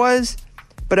card it was,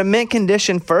 but a mint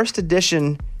condition first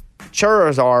edition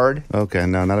Charizard. Okay,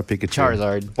 no, not a Pikachu.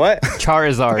 Charizard. What?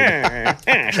 Charizard.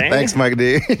 Thanks, Mike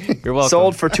D. You're welcome.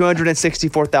 Sold for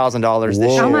 $264,000 this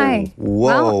year. Oh, my.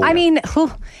 Whoa. Well, I mean,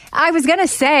 I was going to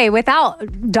say, without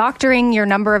doctoring your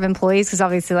number of employees, because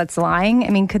obviously that's lying. I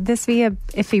mean, could this be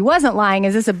if he wasn't lying,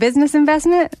 is this a business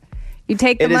investment? You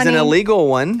take the money. It is an illegal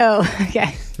one. Oh,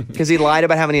 okay. Because he lied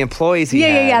about how many employees he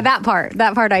had. Yeah, that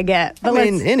part I get. But I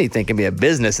mean, anything can be a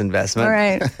business investment. All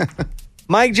right.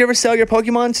 Mike, did you ever sell your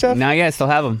Pokemon stuff? Not yet. I still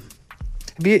have them.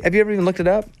 Have you ever even looked it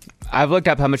up? I've looked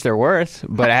up how much they're worth,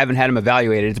 but I haven't had them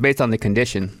evaluated. It's based on the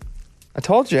condition. I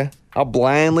told you. I'll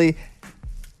blindly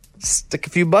stick a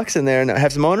few bucks in there and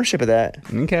have some ownership of that.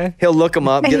 Okay. He'll look them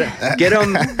up, get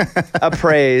them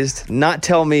appraised, not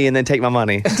tell me, and then take my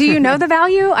money. Do you know the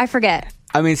value? I forget.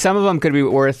 I mean, some of them could be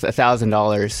worth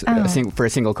 $1,000 for a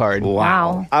single card.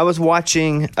 Wow. I was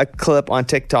watching a clip on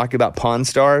TikTok about Pawn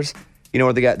Stars. You know,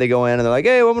 where they go in and they're like,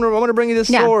 hey, I'm gonna bring you this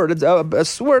sword. I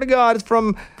swear to God, it's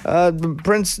from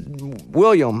Prince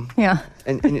William. Yeah.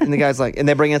 And the guy's like, and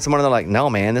they bring in someone and they're like, no,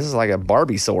 man, this is like a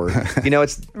Barbie sword. You know,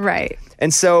 it's... Right.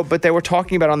 And so, but they were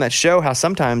talking about on that show how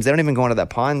sometimes they don't even go into that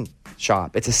pawn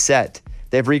shop. It's a set.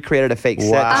 They've recreated a fake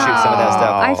set to shoot some of that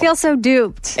stuff. I feel so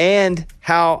duped. And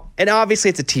obviously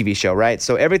it's a TV show, right?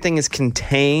 So everything is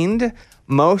contained.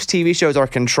 Most TV shows are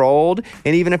controlled,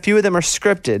 and even a few of them are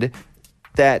scripted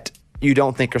that you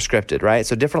don't think are scripted, right?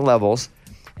 So different levels.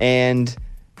 And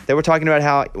they were talking about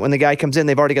how when the guy comes in,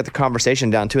 they've already got the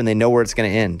conversation down too, and they know where it's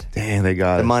going to end. Damn, they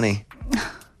got the money.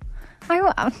 Why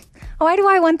do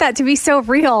I want that to be so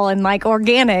real and like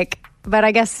organic? But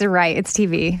I guess you're right. It's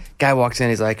TV. Guy walks in.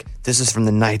 He's like, this is from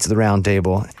the Knights of the Round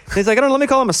Table. And he's like, I don't know. Let me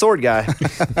call him a sword guy.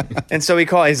 And so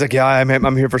he's like, yeah,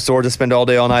 I'm here for swords. I spend all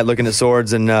day, all night looking at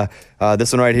swords. And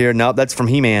this one right here, nope, that's from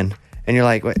He-Man. And you're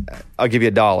like, wait, I'll give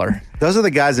you $1. Those are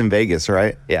the guys in Vegas,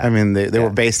 right? Yeah. I mean, they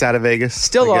were based out of Vegas.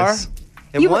 Still are.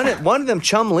 And one of them,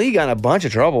 Chum Lee, got in a bunch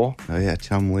of trouble. Oh, yeah,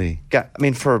 Chum Lee.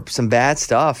 For some bad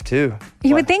stuff, too.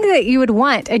 You would think that you would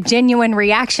want a genuine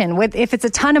reaction. If it's a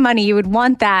ton of money, you would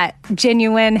want that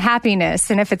genuine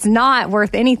happiness. And if it's not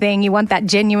worth anything, you want that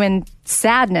genuine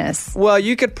sadness. Well,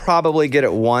 you could probably get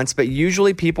it once, but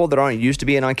usually people that aren't used to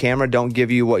being on camera don't give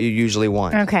you what you usually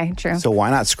want. Okay, true. So why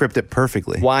not script it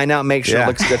perfectly? Why not make sure it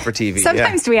looks good for TV?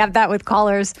 Sometimes we have that with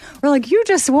callers. We're like, you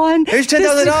just won Here's this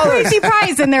 $10,000 crazy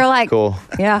prize. And they're like, cool.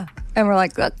 Yeah. And we're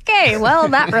like, okay, well,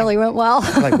 that really went well.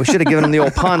 Like, we should have given them the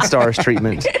old Pawn Stars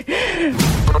treatment.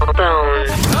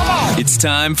 It's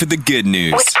time for the good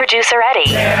news. With producer Eddie.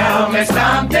 Tell me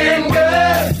something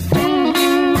good.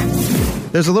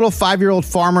 There's a little 5-year-old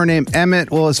farmer named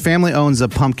Emmett. Well, his family owns a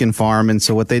pumpkin farm, and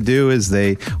so what they do is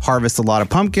they harvest a lot of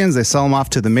pumpkins, they sell them off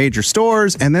to the major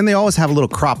stores, and then they always have a little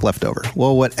crop left over.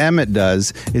 Well, what Emmett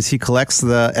does is he collects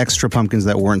the extra pumpkins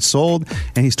that weren't sold,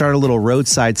 and he started a little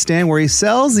roadside stand where he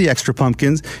sells the extra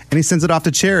pumpkins, and he sends it off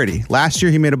to charity. Last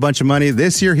year, he made a bunch of money.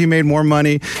 This year, he made more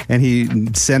money, and he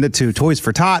sent it to Toys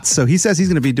for Tots. So he says he's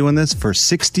going to be doing this for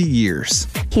 60 years.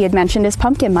 He had mentioned his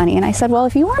pumpkin money, and I said, well,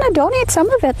 if you want to donate some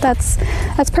of it, that's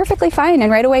that's perfectly fine.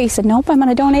 And right away he said, nope, I'm going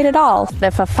to donate it all.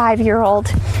 If a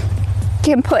 5-year-old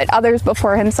can put others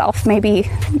before himself, maybe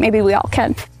we all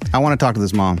can. I want to talk to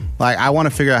this mom. Like, I want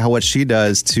to figure out what she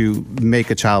does to make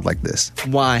a child like this.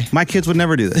 Why? My kids would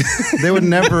never do this. They would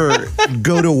never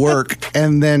go to work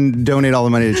and then donate all the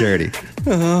money to charity.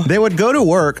 Uh-huh. They would go to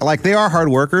work, like they are hard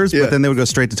workers, but then they would go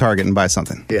straight to Target and buy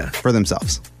something for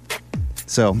themselves.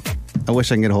 So I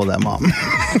wish I can get a hold of that mom.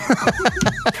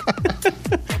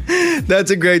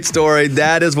 That's a great story.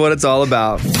 That is what it's all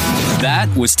about. That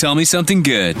was Tell Me Something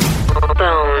Good.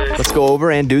 Let's go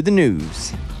over and do the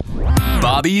news.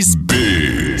 Bobby's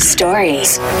Big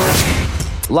Stories.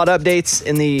 A lot of updates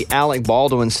in the Alec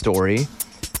Baldwin story.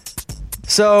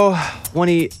 So when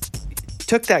he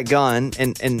took that gun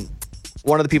and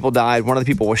one of the people died, one of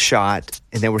the people was shot,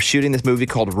 and they were shooting this movie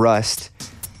called Rust.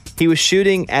 He was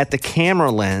shooting at the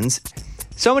camera lens.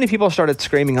 So many people started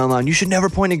screaming online, you should never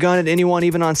point a gun at anyone,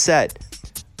 even on set.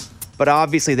 But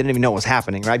obviously they didn't even know what was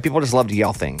happening, right? People just love to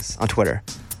yell things on Twitter.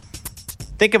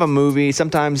 Think of a movie,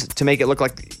 sometimes to make it look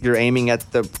like you're aiming at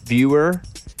the viewer,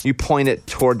 you point it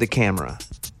toward the camera.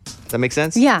 Does that make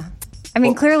sense? Yeah. I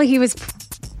mean, clearly he was,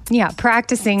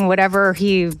 practicing whatever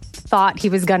he thought he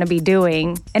was going to be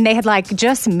doing. And they had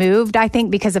just moved, I think,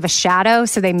 because of a shadow.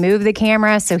 So they moved the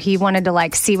camera. So he wanted to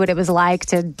see what it was like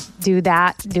to do it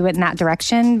in that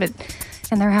direction.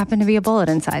 And there happened to be a bullet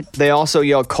inside. They also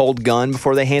yelled cold gun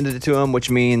before they handed it to him,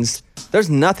 which means there's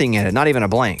nothing in it, not even a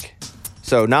blank.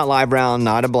 So not live round,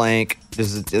 not a blank.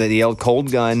 They yelled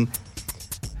cold gun.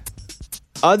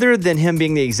 Other than him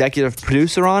being the executive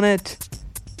producer on it,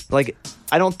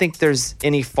 I don't think there's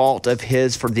any fault of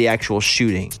his for the actual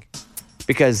shooting.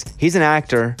 Because he's an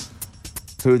actor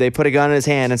who they put a gun in his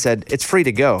hand and said, it's free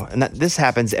to go. And this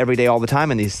happens every day all the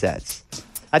time in these sets.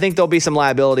 I think there'll be some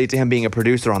liability to him being a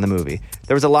producer on the movie.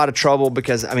 There was a lot of trouble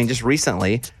because, just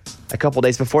recently, a couple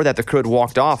days before that, the crew had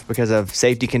walked off because of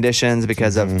safety conditions,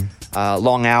 because of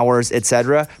long hours,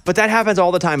 etc. But that happens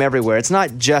all the time everywhere. It's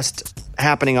not just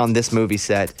happening on this movie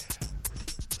set.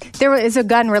 There was a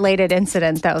gun-related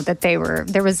incident, though,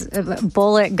 there was a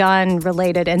bullet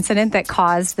gun-related incident that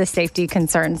caused the safety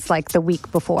concerns the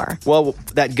week before. Well,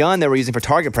 that gun they were using for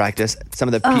target practice,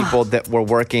 some of the people that were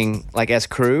working as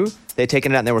crew, they'd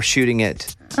taken it out and they were shooting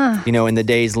it, in the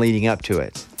days leading up to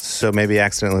it. So maybe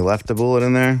accidentally left a bullet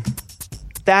in there?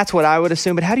 That's what I would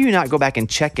assume, but how do you not go back and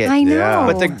check it? I know.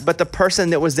 Yeah. But the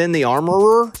person that was in the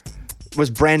armorer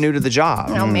was brand new to the job.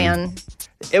 Oh, man.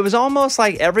 It was almost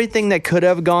like everything that could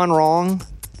have gone wrong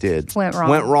went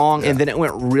wrong. And then it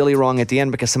went really wrong at the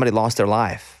end because somebody lost their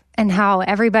life. And how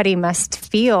everybody must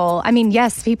feel.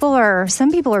 Yes,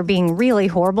 some people are being really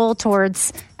horrible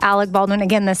towards Alec Baldwin.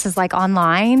 Again, this is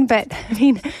online, but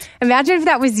imagine if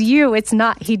that was you.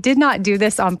 He did not do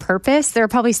this on purpose. There are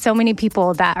probably so many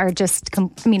people that are just,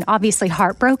 obviously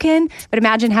heartbroken, but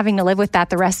imagine having to live with that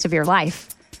the rest of your life.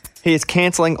 He is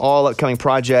canceling all upcoming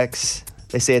projects.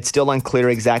 They say it's still unclear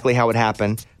exactly how it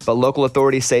happened, but local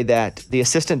authorities say that the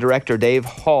assistant director, Dave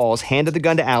Halls, handed the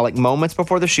gun to Alec moments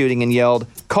before the shooting and yelled,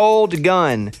 cold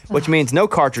gun, which means no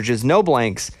cartridges, no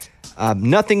blanks,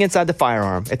 nothing inside the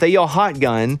firearm. If they yell hot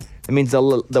gun, it means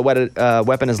the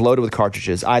weapon is loaded with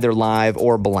cartridges, either live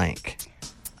or blank.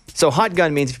 So hot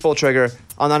gun means if you pull the trigger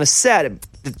on a set,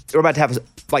 we're about to have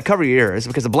cover your ears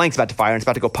because the blank's about to fire and it's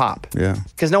about to go pop. Yeah.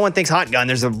 Because no one thinks hot gun,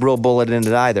 there's a real bullet in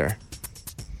it either.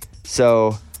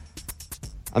 So,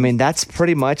 that's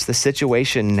pretty much the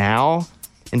situation now.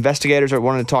 Investigators are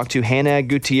wanting to talk to Hannah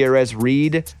Gutierrez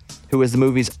Reed, who is the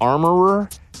movie's armorer.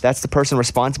 That's the person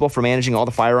responsible for managing all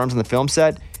the firearms on the film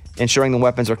set, ensuring the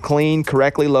weapons are clean,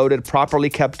 correctly loaded, properly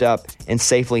kept up, and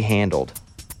safely handled.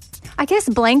 I guess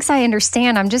blanks I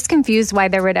understand. I'm just confused why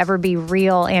there would ever be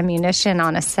real ammunition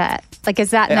on a set.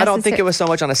 Is that necessary? I don't think it was so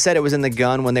much on a set. It was in the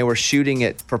gun when they were shooting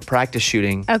it for practice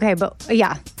shooting. Okay, but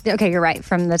yeah. Okay, you're right.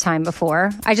 From the time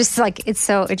before. I just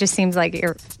it just seems like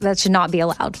that should not be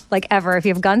allowed. Ever. If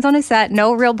you have guns on a set,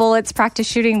 no real bullets, practice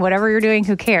shooting, whatever you're doing,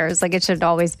 who cares? It should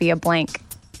always be a blank.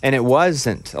 And it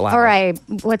wasn't allowed. All right.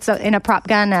 In a prop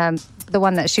gun, the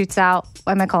one that shoots out,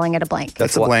 why am I calling it a blank?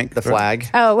 That's a blank. The flag.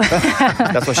 Oh.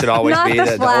 That's what should always Not be.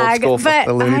 The flag, old school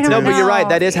but No, but you're right.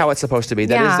 That is how it's supposed to be.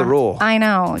 That is the rule. I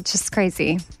know. It's just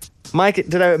crazy. Mike,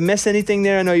 did I miss anything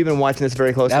there? I know you've been watching this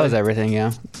very closely. That was everything,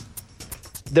 yeah.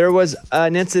 There was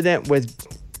an incident with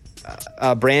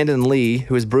Brandon Lee,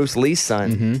 who is Bruce Lee's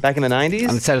son, back in the 90s.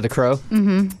 On the set of The Crow.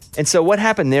 Mm-hmm. And so what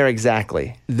happened there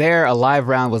exactly? There, a live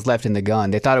round was left in the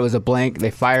gun. They thought it was a blank.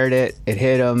 They fired it. It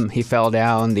hit him. He fell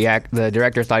down. The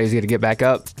director thought he was going to get back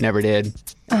up. Never did.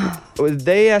 Would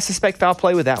they suspect foul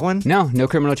play with that one? No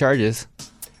criminal charges.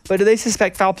 But do they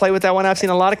suspect foul play with that one? I've seen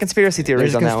a lot of conspiracy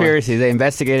theories on that one. There's conspiracy. They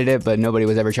investigated it, but nobody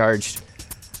was ever charged.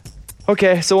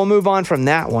 Okay, so we'll move on from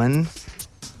that one.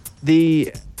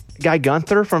 The guy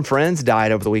Gunther from Friends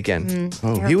died over the weekend.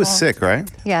 He was sick,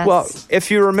 right? Yes. Well, if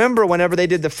you remember, whenever they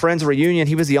did the Friends reunion,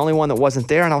 he was the only one that wasn't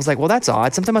there. And I was like, well, that's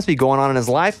odd. Something must be going on in his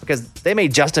life because they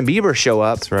made Justin Bieber show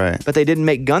up. That's right. But they didn't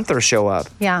make Gunther show up.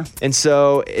 Yeah. And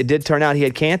so it did turn out he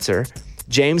had cancer.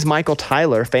 James Michael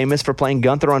Tyler, famous for playing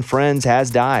Gunther on Friends,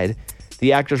 has died.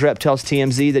 The actor's rep tells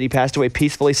TMZ that he passed away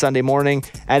peacefully Sunday morning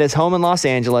at his home in Los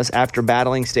Angeles after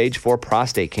battling stage 4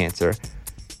 prostate cancer.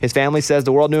 His family says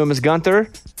the world knew him as Gunther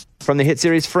from the hit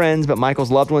series Friends, but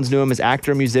Michael's loved ones knew him as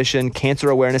actor, musician, cancer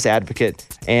awareness advocate,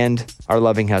 and our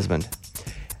loving husband.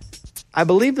 I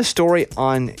believe the story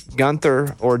on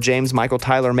Gunther or James Michael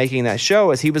Tyler making that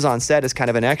show is he was on set as kind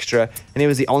of an extra, and he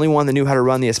was the only one that knew how to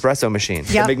run the espresso machine,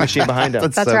 the big machine behind him.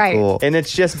 That's so right. Cool. And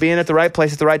it's just being at the right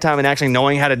place at the right time and actually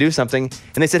knowing how to do something.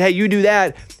 And they said, hey, you do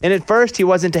that. And at first he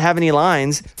wasn't to have any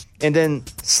lines, and then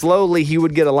slowly he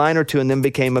would get a line or two and then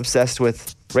became obsessed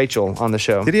with Rachel on the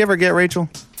show. Did he ever get Rachel?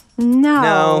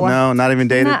 No. No, not even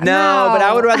dated? No, but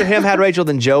I would rather him had Rachel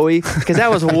than Joey because that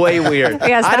was way weird.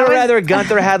 Yes, I'd rather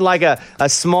Gunther had like a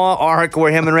small arc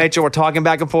where him and Rachel were talking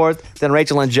back and forth than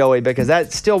Rachel and Joey because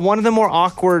that's still one of the more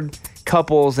awkward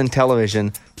couples in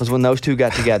television was when those two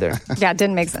got together. Yeah, it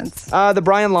didn't make sense. The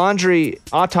Brian Laundrie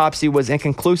autopsy was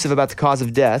inconclusive about the cause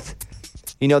of death.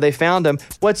 You know, they found him.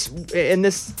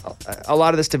 A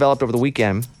lot of this developed over the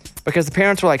weekend. Because the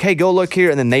parents were like, hey, go look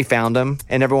here. And then they found him.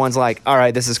 And everyone's like, all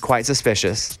right, this is quite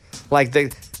suspicious. Like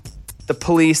the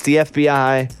police, the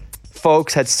FBI,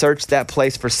 folks had searched that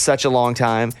place for such a long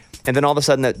time. And then all of a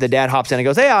sudden the dad hops in and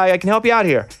goes, hey, I can help you out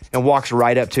here. And walks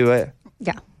right up to it.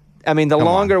 Yeah. I mean, the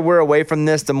longer we're away from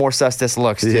this, the more sus this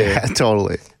looks, too. Yeah,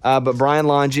 totally. But Brian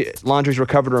Laundrie's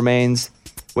recovered remains,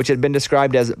 which had been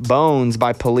described as bones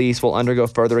by police, will undergo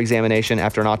further examination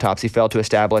after an autopsy failed to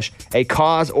establish a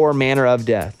cause or manner of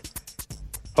death.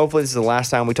 Hopefully, this is the last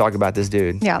time we talk about this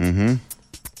dude. Yeah. Mm-hmm.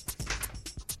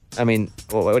 I mean,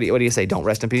 what do you say? Don't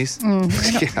rest in peace?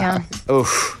 Yeah.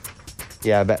 Oof.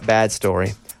 Yeah, bad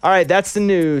story. All right, that's the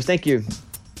news. Thank you.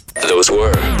 Those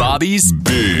were Bobby's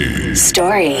Big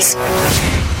Stories.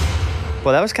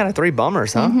 Well, that was kind of 3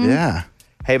 bummers, huh? Mm-hmm. Yeah.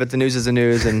 Hey, but the news is the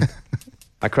news, and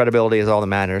my credibility is all that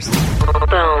matters. All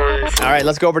right,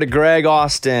 let's go over to Greg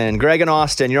Austin. Greg in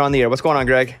Austin, you're on the air. What's going on,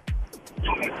 Greg?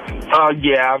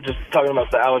 Yeah, I'm just talking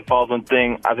about the Alec Baldwin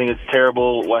thing. I think it's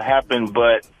terrible what happened,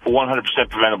 but 100%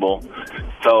 preventable.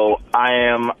 So I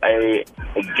am a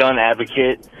gun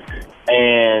advocate,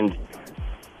 and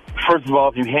first of all,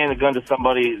 if you hand a gun to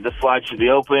somebody, the slide should be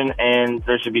open, and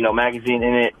there should be no magazine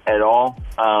in it at all.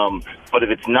 But if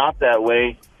it's not that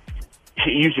way,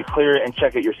 you should clear it and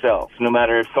check it yourself. No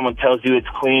matter if someone tells you it's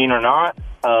clean or not.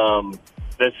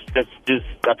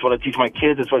 That's what I teach my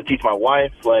kids. That's what I teach my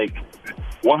wife. Like,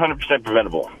 100%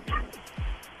 preventable.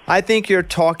 I think you're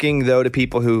talking, though, to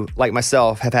people who, like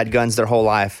myself, have had guns their whole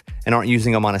life and aren't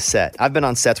using them on a set. I've been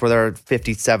on sets where there are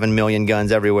 57 million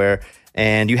guns everywhere,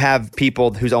 and you have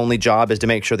people whose only job is to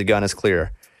make sure the gun is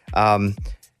clear.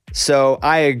 So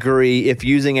I agree. If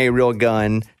using a real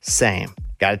gun, same.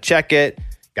 Got to check it.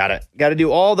 Got to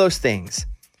do all those things.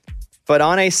 But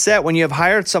on a set, when you have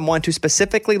hired someone to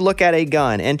specifically look at a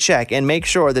gun and check and make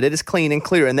sure that it is clean and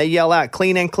clear, and they yell out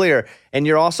clean and clear, and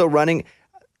you're also running,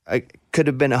 could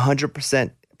have been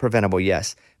 100% preventable,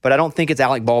 yes. But I don't think it's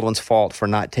Alec Baldwin's fault for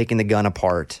not taking the gun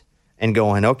apart and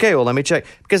going, okay, well, let me check.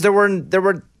 Because there were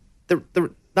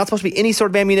not supposed to be any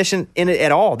sort of ammunition in it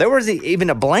at all. There was even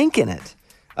a blank in it.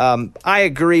 I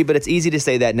agree, but it's easy to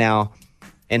say that now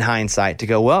in hindsight, to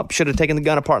go, well, should have taken the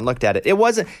gun apart and looked at it. It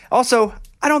wasn't. Also,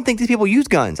 I don't think these people use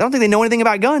guns. I don't think they know anything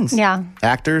about guns. Yeah.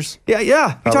 Actors? Yeah.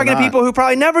 You're talking to people who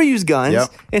probably never use guns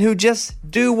and who just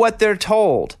do what they're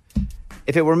told.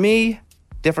 If it were me,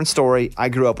 different story. I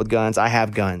grew up with guns. I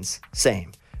have guns.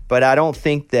 Same. But I don't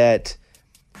think that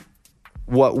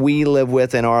what we live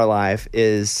with in our life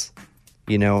is,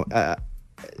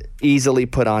 easily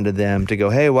put onto them to go,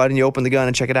 hey, why didn't you open the gun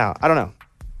and check it out? I don't know.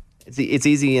 It's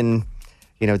easy and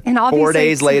 4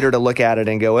 days later to look at it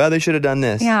and go, well, they should have done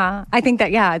this. Yeah, I think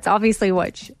that, it's obviously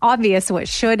obvious what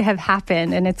should have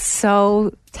happened, and it's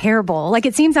so terrible. Like,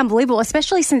 it seems unbelievable,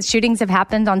 especially since shootings have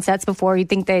happened on sets before. You'd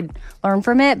think they'd learn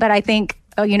from it, but I think,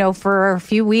 for a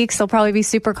few weeks, they'll probably be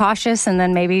super cautious, and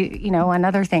then maybe,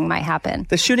 another thing might happen.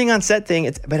 The shooting on set thing,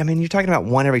 you're talking about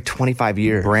one every 25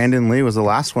 years. Brandon Lee was the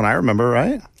last one I remember,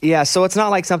 right? Yeah, so it's not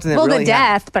like something that really the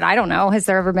death, but I don't know. Has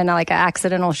there ever been an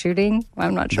accidental shooting?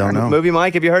 I'm not sure. Don't know. Movie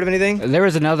Mike, have you heard of anything? There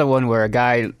was another one where a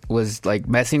guy was like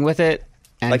messing with it,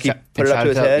 And like he try- put and it up try to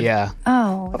his head? Yeah.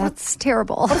 Oh, that's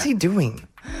terrible. What is he doing?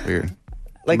 Weird.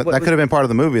 Like, But what that was- could have been part of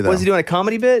the movie, though. Was he doing a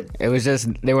comedy bit? It was just,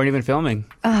 they weren't even filming.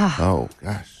 Oh,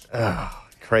 gosh.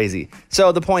 Crazy.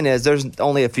 So the point is, there's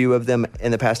only a few of them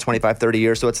in the past 25, 30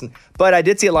 years. So it's, but I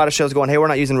did see a lot of shows going, hey, we're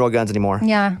not using real guns anymore.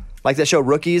 Yeah. Like that show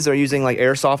Rookies, they're using like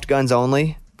airsoft guns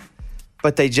only.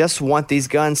 But they just want these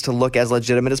guns to look as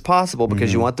legitimate as possible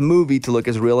because you want the movie to look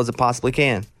as real as it possibly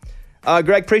can.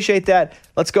 Greg, appreciate that.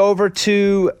 Let's go over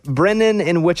to Brennan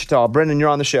in Wichita. Brennan, you're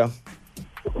on the show.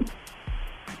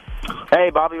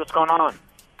 Hey, Bobby, what's going on?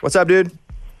 What's up, dude?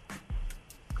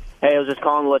 Hey, I was just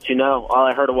calling to let you know.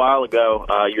 I heard a while ago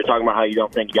you were talking about how you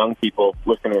don't think young people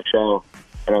listen to the show.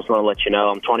 And I just want to let you know,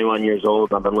 I'm 21 years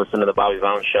old. I've been listening to the Bobby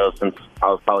Bones show since I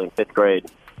was probably in 5th grade.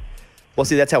 Well,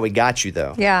 see, that's how we got you,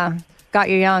 though. Yeah. Got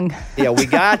you young. Yeah, we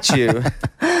got you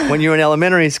when you were in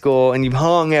elementary school, and you've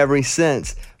hung ever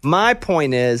since. My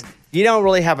point is, you don't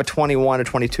really have a 21 or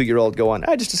 22-year-old going,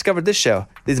 I just discovered this show.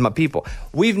 These are my people.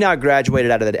 We've now graduated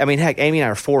out of that. I mean, heck, Amy and I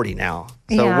are 40 now,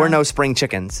 so Yeah. we're no spring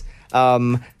chickens.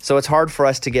 So it's hard for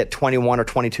us to get 21 or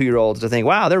 22-year-olds to think,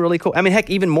 wow, they're really cool. I mean, heck,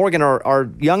 even Morgan, our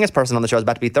youngest person on the show, is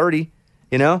about to be 30,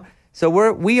 you know? So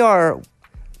we're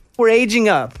aging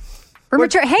up. We're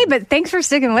mature. Hey, but thanks for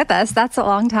sticking with us. That's a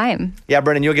long time. Yeah,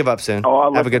 Brendan, you'll give up soon.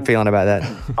 I'll I have a good feeling about that.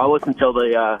 I'll listen till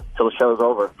the show's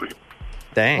over.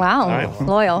 Dang. Wow. All right.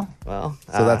 Loyal. Well,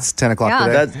 So that's 10 o'clock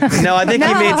Yeah. today. No, I think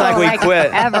he means like we like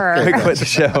quit. ever. We quit the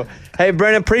show. Hey,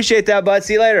 Brendan, appreciate that, bud.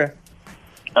 See you later.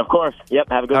 Of course. Yep,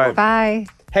 have a good one. Bye.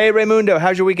 Hey, Raymundo,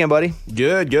 how's your weekend, buddy?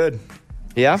 Good.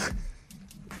 Yeah?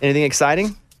 Anything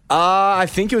exciting? I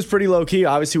think it was pretty low key.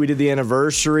 Obviously, we did the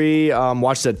anniversary.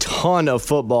 Watched a ton of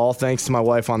football. Thanks to my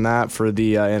wife on that for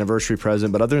the anniversary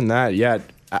present. But other than that, yeah,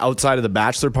 outside of the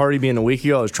bachelor party being a week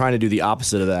ago, I was trying to do the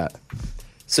opposite of that.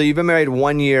 So you've been married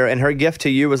 1 year, and her gift to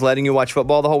you was letting you watch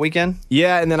football the whole weekend?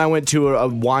 Yeah, and then I went to a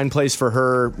wine place for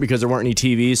her because there weren't any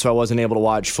TVs, so I wasn't able to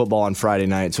watch football on Friday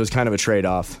night. So it's kind of a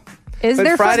trade-off. Is But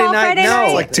there football Friday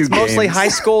no. night? It's mostly high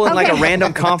school and like a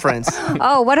random conference.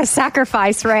 Oh, what a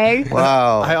sacrifice, Ray.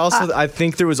 Wow. I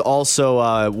think there was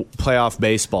also playoff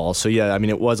baseball. So yeah, I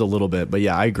mean, it was a little bit, but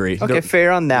yeah, I agree. Okay,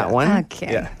 fair on that one.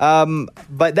 Okay. Yeah.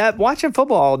 But that watching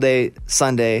football all day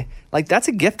Sunday, like that's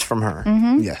a gift from her.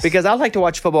 Yes. Because I like to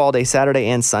watch football all day Saturday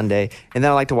and Sunday, and then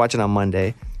I like to watch it on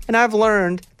Monday. And I've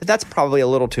learned that that's probably a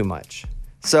little too much.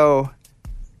 So,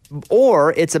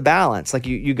 or it's a balance. Like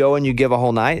you go and you give a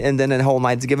whole night, and then a whole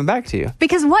night's given back to you.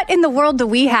 Because what in the world do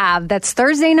we have that's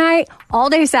Thursday night, all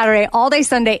day Saturday, all day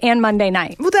Sunday, and Monday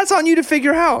night? Well, that's on you to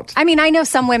figure out. I mean, I know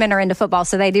some women are into football,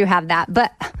 so they do have that.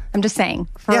 But I'm just saying,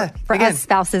 for again, us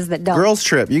spouses that don't. Girls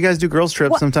trip. You guys do girls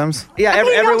trip sometimes? Yeah, I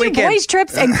mean, every y'all do weekend. boys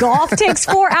trips and golf takes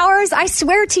 4 hours. I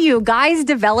swear to you, guys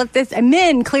developed this. And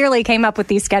men clearly came up with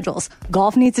these schedules.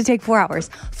 Golf needs to take 4 hours.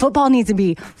 Football needs to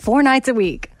be 4 nights a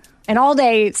week. And all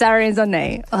day, Saturday and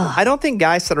Sunday. Ugh. I don't think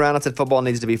guys sit around and said football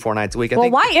needs to be 4 nights a week. Well,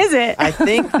 why is it? I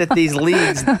think that these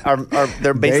leagues are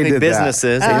they're basically did that.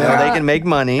 businesses. You know, they can make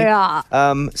money. Yeah.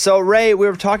 So Ray, we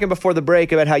were talking before the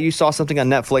break about how you saw something on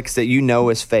Netflix that you know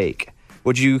is fake.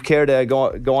 Would you care to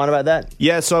go on about that?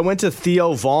 Yeah, so I went to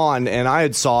Theo Vaughn, and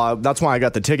that's why I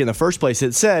got the ticket in the first place.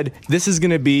 It said, this is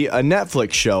going to be a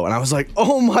Netflix show. And I was like,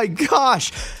 oh my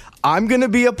gosh, I'm going to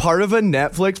be a part of a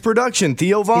Netflix production.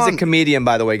 Theo Vaughn. He's a comedian,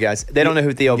 by the way, guys. They don't know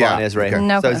who Theo Vaughn is, Ray. Okay.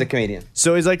 No. So he's a comedian.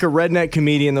 So he's like a redneck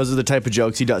comedian. Those are the type of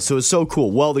jokes he does. So it's so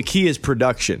cool. Well, the key is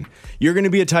production. You're going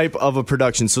to be a type of a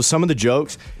production. So some of the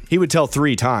jokes he would tell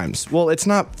 3 times. Well, it's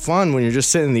not fun when you're just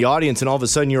sitting in the audience and all of a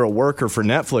sudden you're a worker for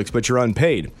Netflix, but you're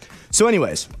unpaid. So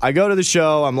anyways, I go to the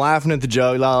show. I'm laughing at the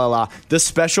joke. La, la, la. The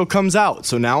special comes out.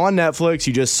 So now on Netflix,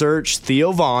 you just search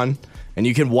Theo Vaughn, and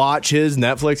you can watch his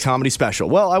Netflix comedy special.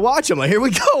 Well, I watch him. Like, here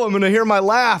we go. I'm going to hear my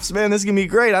laughs. Man, this is going to be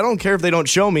great. I don't care if they don't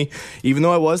show me. Even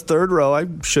though I was 3rd row, I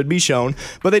should be shown.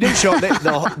 But they didn't show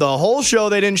the whole show,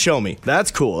 they didn't show me. That's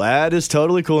cool. That is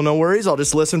totally cool. No worries. I'll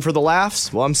just listen for the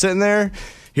laughs while I'm sitting there.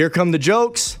 Here come the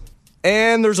jokes.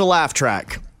 And there's a laugh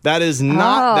track. That is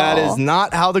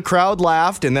not how the crowd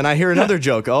laughed. And then I hear another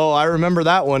joke. Oh, I remember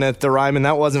that one at the Rhyme, and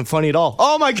that wasn't funny at all.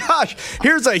 Oh my gosh,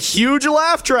 here's a huge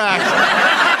laugh track.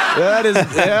 That is,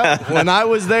 yeah. When I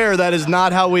was there, that is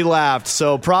not how we laughed.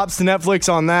 So props to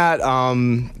Netflix on that.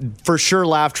 For sure,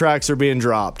 laugh tracks are being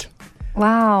dropped.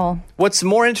 Wow. What's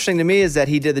more interesting to me is that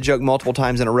he did the joke multiple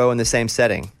times in a row in the same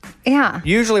setting. Yeah.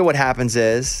 Usually what happens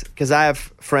is, because I have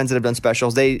friends that have done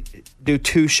specials, they do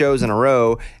 2 shows in a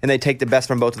row, and they take the best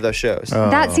from both of those shows.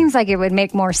 That seems like it would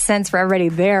make more sense for everybody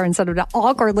there instead of to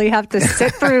awkwardly have to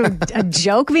sit through a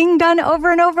joke being done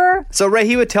over and over. So Ray,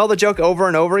 he would tell the joke over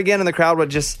and over again, and the crowd would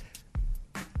just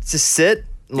sit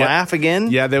laugh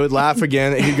again? Yeah, they would laugh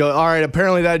again. He'd go, all right,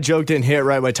 apparently that joke didn't hit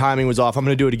right. My timing was off. I'm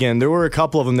going to do it again. There were a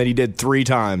couple of them that he did 3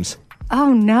 times.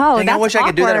 Oh, no. Dang, I wish I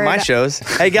could do that at my shows.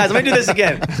 Hey, guys, let me do this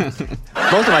again.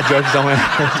 Most of my jokes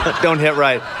don't hit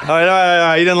right. All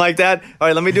right. You didn't like that? All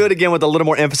right, let me do it again with a little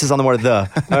more emphasis on the word the.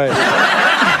 All right.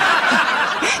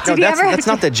 No, that's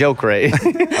not the joke, Ray.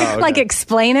 Like,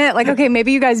 explain it? Like, okay,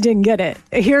 maybe you guys didn't get it.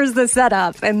 Here's the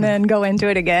setup, and then go into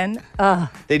it again.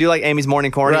 They do like Amy's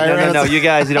morning corny. Right, No, you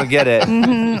guys, you don't get it.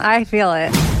 I feel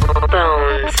it.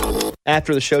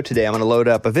 After the show today, I'm going to load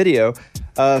up a video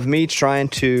of me trying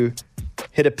to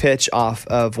hit a pitch off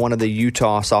of one of the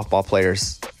Utah softball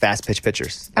players' fast pitch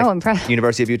pitchers. Oh, impressive.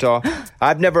 University of Utah.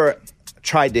 I've never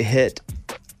tried to hit,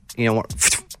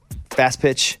 fast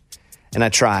pitch, and I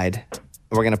tried.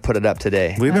 We're going to put it up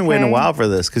today. We've been waiting a while for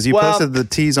this because you posted the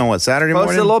tease on Saturday morning?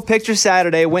 Posted a little picture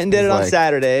Saturday. Went and did it on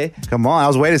Saturday. Come on. I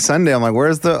was waiting Sunday. I'm like,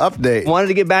 where's the update? Wanted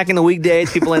to get back in the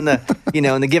weekdays. People in the,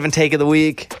 in the give and take of the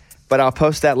week. But I'll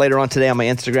post that later on today on my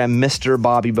Instagram, Mr.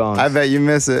 Bobby Bones. I bet you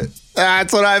miss it.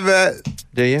 That's what I bet.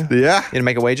 Do you? Yeah. You didn't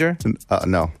make a wager?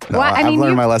 No. Well, I've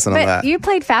learned my lesson on that. You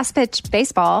played fast pitch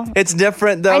baseball. It's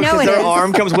different though because their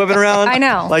arm comes whipping around. I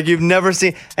know. Like you've never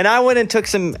seen. And I went and took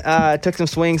some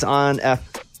swings on a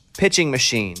pitching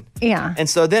machine. Yeah. And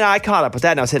so then I caught up with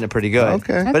that and I was hitting it pretty good.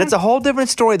 Okay. But it's a whole different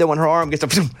story than when her arm gets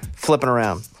to flipping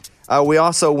around. We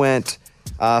also went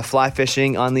fly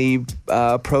fishing on the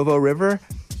Provo River.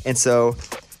 And so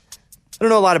I don't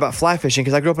know a lot about fly fishing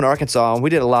because I grew up in Arkansas and we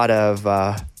did a lot of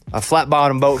flat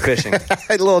bottom boat fishing. A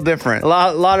little different. A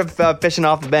lot of fishing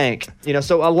off the bank.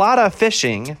 So a lot of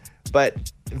fishing, but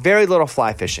very little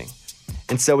fly fishing.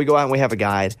 And so we go out and we have a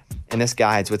guide, and this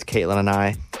guide's with Caitlin and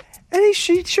I. And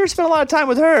she sure spent a lot of time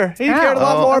with her. He cared a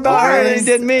lot more about her than he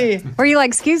did me. Were you like,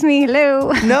 excuse me,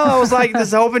 hello? No, I was like,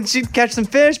 just hoping she'd catch some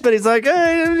fish, but he's like,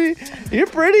 hey, you're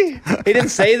pretty. He didn't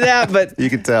say that, but you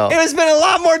could tell. He was spending a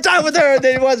lot more time with her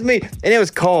than it was me. And it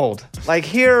was cold. Like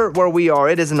here where we are,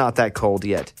 it is not that cold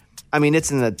yet. I mean,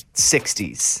 it's in the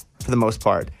 60s for the most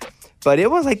part. But it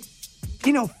was like,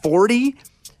 40.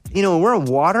 We're in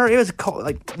water. It was cold.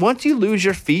 Like once you lose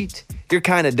your feet, you're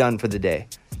kind of done for the day.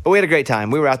 But we had a great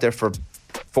time. We were out there for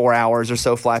 4 hours or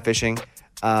so fly fishing.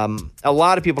 A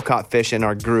lot of people caught fish in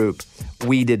our group.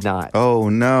 We did not. Oh,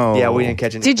 no. Yeah, we didn't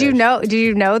catch any Did you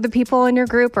know the people in your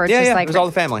group? Or Yeah, just like it was all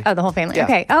the family. Oh, the whole family. Yeah.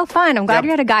 Okay. Oh, fun. I'm glad you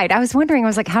had a guide. I was wondering,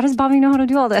 how does Bobby know how to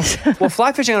do all this? Well,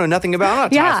 fly fishing I know nothing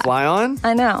about. I'm not trying to fly on.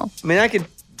 I know. I mean,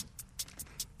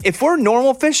 if we're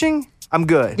normal fishing, I'm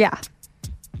good. Yeah.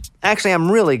 Actually,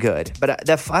 I'm really good, but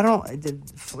I don't.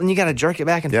 When you got to jerk it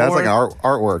back and forth. Yeah, it's like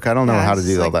artwork. I don't know how to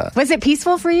do all that. Was it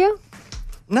peaceful for you?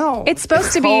 No. It's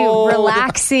supposed to be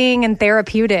relaxing and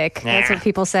therapeutic. That's what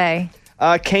people say.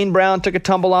 Kane Brown took a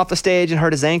tumble off the stage and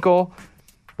hurt his ankle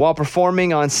while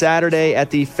performing on Saturday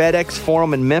at the FedEx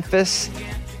Forum in Memphis.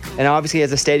 And obviously, he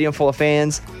has a stadium full of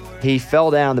fans. He fell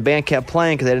down. The band kept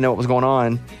playing because they didn't know what was going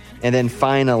on. And then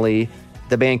finally,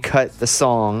 the band cut the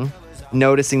song,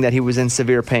 noticing that he was in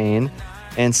severe pain.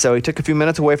 And so he took a few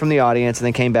minutes away from the audience and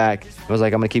then came back and was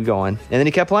like, I'm going to keep going. And then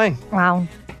he kept playing. Wow.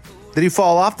 Did he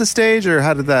fall off the stage or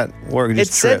how did that work? It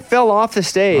fell off the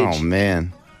stage. Oh,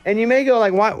 man. And you may go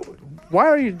like, why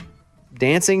are you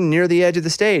dancing near the edge of the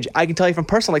stage? I can tell you from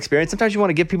personal experience, sometimes you want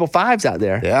to give people fives out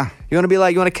there. Yeah. You want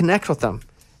to connect with them.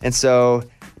 And so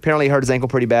apparently he hurt his ankle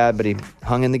pretty bad, but he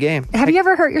hung in the game. Have you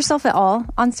ever hurt yourself at all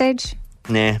on stage?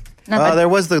 Nah. There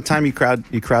was the time you crowd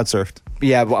surfed.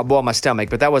 Yeah, well, my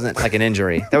stomach, but that wasn't like an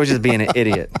injury. That was just being an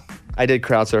idiot. I did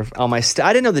crowd surf on my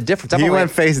I didn't know the difference. You went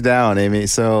face down, Amy,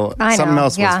 so something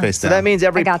else was face down. So that means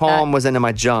every palm was into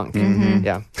my junk. Mm-hmm.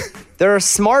 Yeah. There are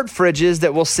smart fridges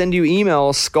that will send you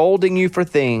emails scolding you for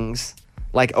things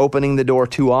like opening the door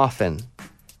too often.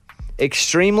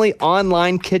 Extremely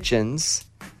online kitchens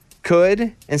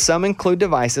could, and some include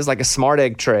devices like a smart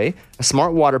egg tray, a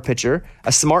smart water pitcher,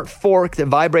 a smart fork that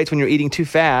vibrates when you're eating too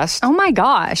fast. Oh my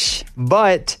gosh.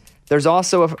 But there's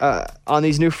also, on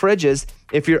these new fridges,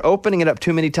 if you're opening it up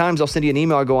too many times, they'll send you an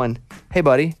email going, hey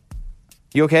buddy,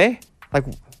 you okay? Like,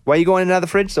 why are you going in and out of the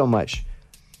fridge so much?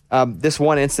 This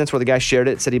one instance where the guy shared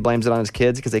it, said he blames it on his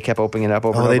kids because they kept opening it up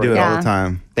over and over. They do it all the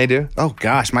time. They do? Oh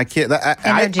gosh, my kid,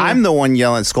 I'm the one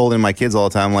yelling, scolding my kids all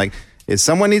the time. Like, is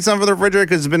someone need something for the refrigerator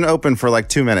because it's been open for like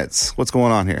 2 minutes? What's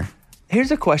going on here?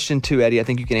 Here's a question too, Eddie, I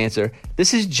think you can answer.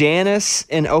 This is Janice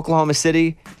in Oklahoma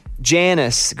City.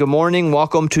 Janice, good morning.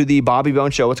 Welcome to the Bobby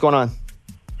Bones Show. What's going on?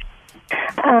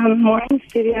 Morning,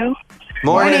 studio.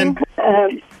 Morning.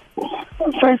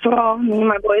 First of all, me and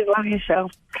my boys love your show.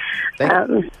 But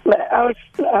I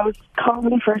was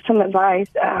calling for some advice.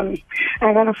 I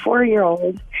got a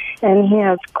 4-year-old, and he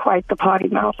has quite the potty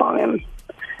mouth on him.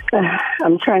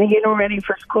 I'm trying to get him ready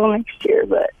for school next year,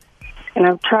 and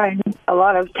I've tried a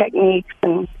lot of techniques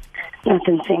and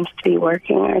nothing seems to be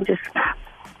working. I just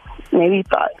maybe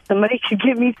thought somebody could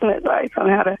give me some advice on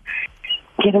how to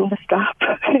get him to stop.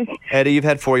 Eddie, you've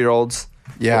had 4-year-olds.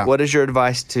 Yeah. What is your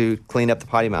advice to clean up the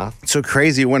potty mouth? So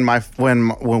crazy. When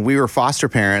we were foster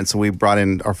parents, we brought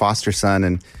in our foster son,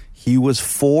 and he was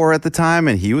 4 at the time,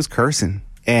 and he was cursing.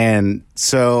 And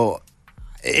so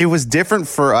it was different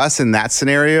for us in that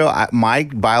scenario. My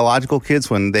biological kids,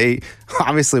 when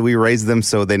obviously we raised them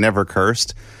so they never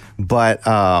cursed. But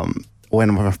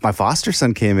when my foster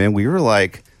son came in, we were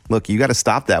like, look, you got to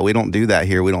stop that. We don't do that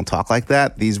here. We don't talk like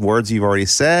that. These words you've already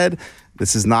said,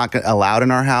 this is not allowed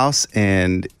in our house.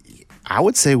 And I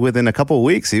would say within a couple of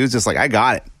weeks, he was just like, I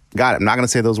got it. I'm not going to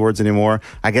say those words anymore.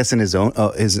 I guess in his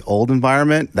old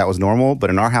environment, that was normal. But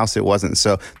in our house, it wasn't.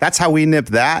 So that's how we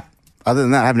nipped that. Other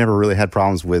than that, I've never really had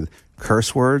problems with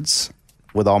curse words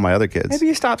with all my other kids. Maybe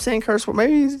you stop saying curse words.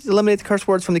 Maybe you eliminate the curse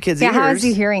words from the kids' ears. Yeah, how is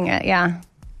he hearing it? Yeah.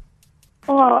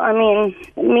 Well, I mean,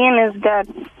 me and his dad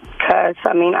cuss.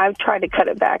 I mean, I've tried to cut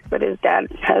it back, but his dad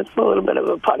has a little bit of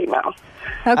a potty mouth.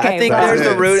 Okay, I think there's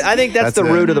the root. I think that's the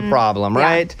root of the problem,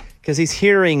 right? Because he's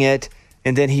hearing it,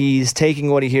 and then he's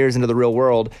taking what he hears into the real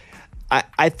world.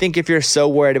 I think if you're so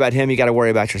worried about him, you got to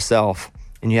worry about yourself,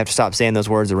 and you have to stop saying those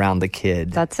words around the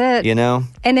kid. That's it. You know?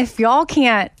 And if y'all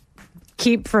can't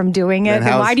keep from doing it,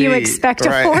 then why do you expect a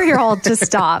 4-year-old to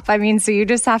stop? I mean, so you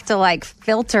just have to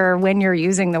filter when you're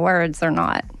using the words or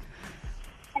not.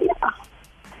 Yeah.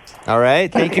 All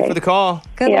right. Thank you for the call.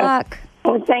 Good luck.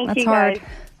 Well, thank you, guys.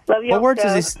 Love you. What words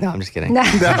does he? No, I'm just kidding.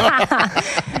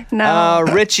 No.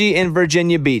 Richie in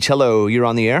Virginia Beach. Hello, you're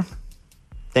on the air.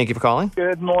 Thank you for calling.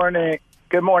 Good morning.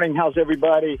 Good morning. How's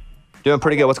everybody? Doing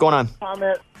pretty good. What's going on?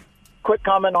 Quick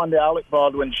comment on the Alec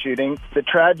Baldwin shooting. The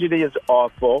tragedy is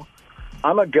awful.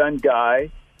 I'm a gun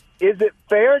guy. Is it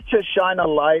fair to shine a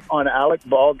light on Alec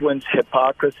Baldwin's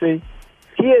hypocrisy?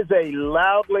 He is a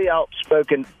loudly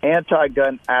outspoken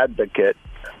anti-gun advocate,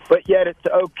 but yet it's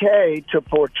okay to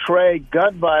portray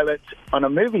gun violence on a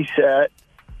movie set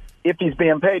if he's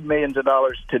being paid millions of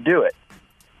dollars to do it.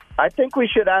 I think we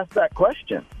should ask that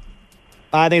question.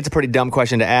 I think it's a pretty dumb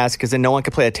question to ask because then no one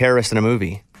can play a terrorist in a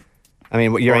movie. I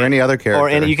mean, or any other character.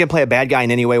 Or you can play a bad guy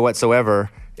in any way whatsoever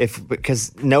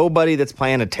because nobody that's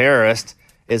playing a terrorist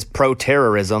is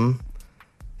pro-terrorism.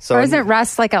 So, or isn't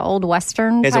Rust like an old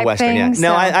Western It's type a Western, thing? yeah. No,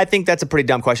 So- I think that's a pretty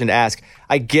dumb question to ask.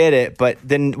 I get it, but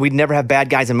then we'd never have bad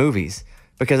guys in movies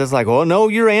because it's like, well, no,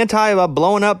 you're anti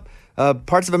blowing up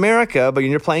parts of America, but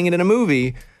you're playing it in a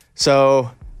movie.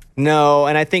 So, no,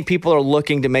 and I think people are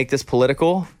looking to make this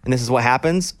political, and this is what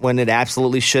happens when it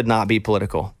absolutely should not be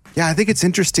political. Yeah, I think it's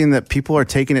interesting that people are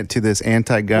taking it to this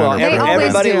anti-gun. Well,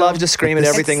 everybody do. loves to scream at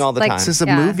everything all the time. It's just a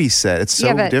movie set. It's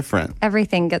so but different.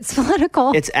 Everything gets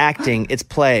political. It's acting. It's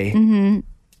play. Mm-hmm.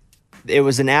 It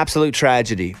was an absolute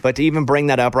tragedy. But to even bring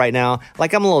that up right now, I'm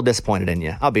a little disappointed in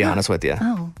you. I'll be honest with you.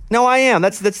 Oh. No, I am.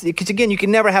 That's because, again, you can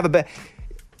never have a bad...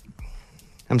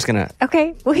 I'm just going to...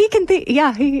 Okay. Well, he can think.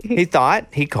 Yeah. He thought.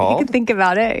 He He called. can think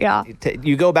about it. Yeah.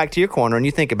 You go back to your corner and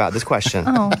you think about this question.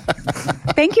 Oh.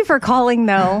 Thank you for calling,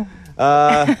 though.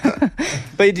 But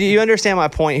do you understand my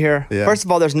point here? Yeah. First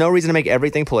of all, there's no reason to make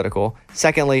everything political.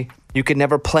 Secondly, you could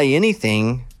never play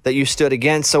anything that you stood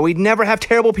against, so we'd never have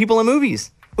terrible people in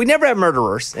movies. We'd never have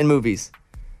murderers in movies.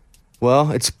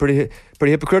 Well, it's pretty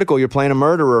hypocritical. You're playing a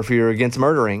murderer if you're against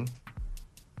murdering.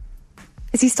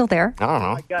 Is he still there? I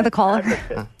don't know. The caller?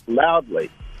 Loudly.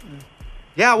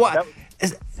 Yeah, well,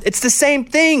 it's the same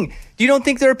thing. You don't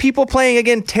think there are people playing,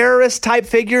 again, terrorist-type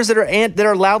figures that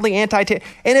are loudly anti-terrorist?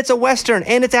 And it's a Western,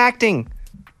 and it's acting.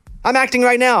 I'm acting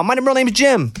right now. My real name's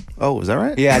Jim. Oh, is that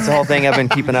right? Yeah, it's the whole thing I've been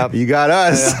keeping up. You got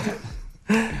us.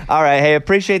 All right, hey,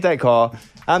 appreciate that call.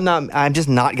 I'm just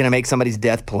not going to make somebody's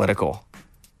death political.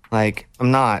 I'm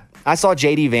not. I saw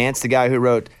J.D. Vance, the guy who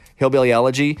wrote Hillbilly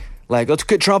Elegy, let's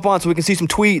get Trump on so we can see some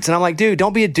tweets. And I'm like, dude,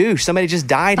 don't be a douche. Somebody just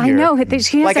died here. I know. He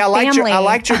has a family. I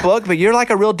liked your book, but you're like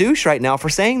a real douche right now for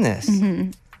saying this.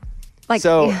 Mm-hmm.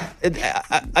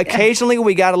 Occasionally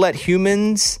we got to let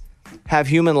humans have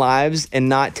human lives and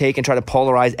not take and try to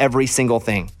polarize every single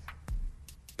thing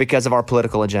because of our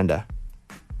political agenda.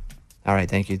 All right,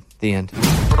 thank you. The end.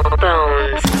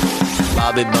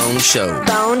 Bobby Bones Show.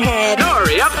 Bonehead.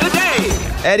 Story of the day.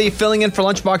 Eddie filling in for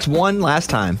Lunchbox 1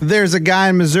 last time. There's a guy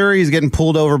in Missouri. He's getting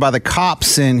pulled over by the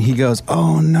cops, and he goes,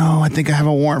 oh, no, I think I have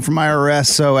a warrant for my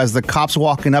arrest. So as the cop's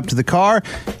walking up to the car,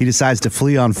 he decides to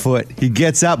flee on foot. He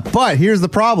gets up, but here's the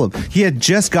problem. He had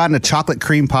just gotten a chocolate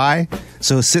cream pie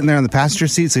So he's sitting there on the passenger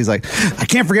seat. So he's like, I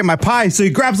can't forget my pie. So he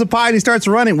grabs the pie and he starts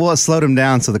running. Well, it slowed him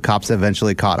down. So the cops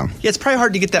eventually caught him. Yeah, it's probably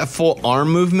hard to get that full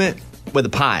arm movement with a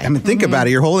pie. I mean, think about it.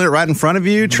 You're holding it right in front of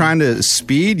you, trying to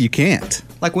speed. You can't.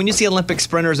 Like when you see Olympic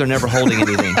sprinters, they're never holding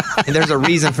anything. And there's a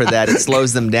reason for that. It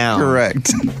slows them down.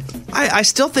 Correct. I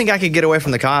still think I could get away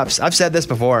from the cops. I've said this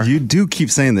before. You do keep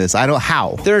saying this. I don't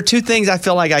how. There are two things I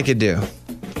feel like I could do.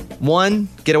 One,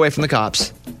 get away from the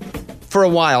cops. For a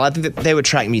while, I think that they would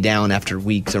track me down after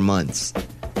weeks or months.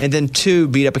 And then two,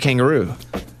 beat up a kangaroo.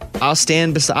 I'll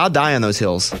die on those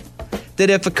hills. That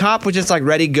if a cop was just like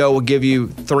ready, go, will give you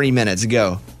 3 minutes,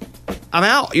 go. I'm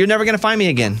out. You're never going to find me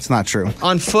again. It's not true.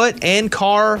 On foot and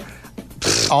car.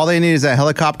 All they need is that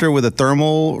helicopter with a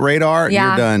thermal radar. Yeah.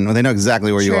 You're done. Well, they know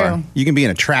exactly where you True. are. You can be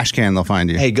in a trash can. They'll find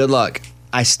you. Hey, good luck.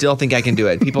 I still think I can do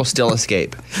it. People still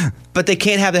escape. But they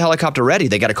can't have the helicopter ready.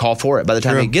 They got to call for it. By the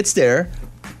time it gets there,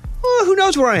 who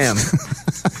knows where I am?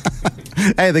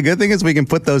 Hey, the good thing is we can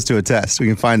put those to a test. We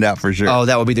can find out for sure. Oh,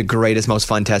 that would be the greatest, most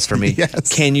fun test for me.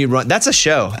 Yes. Can you run? That's a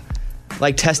show.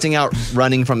 Like testing out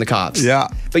running from the cops. Yeah.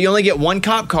 But you only get one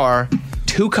cop car,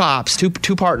 two cops,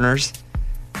 two partners,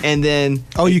 and then...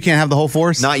 Oh, you can't have the whole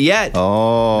force? Not yet.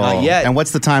 Oh. Not yet. And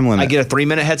what's the time limit? I get a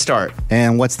 3-minute head start.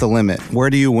 And what's the limit? Where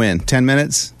do you win? 10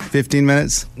 minutes? 15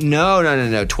 minutes?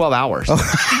 No. 12 hours.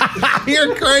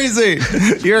 You're crazy.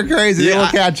 You're crazy. They will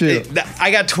catch you.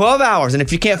 I got 12 hours, and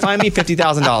if you can't find me,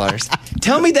 $50,000.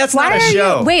 Tell me that's not a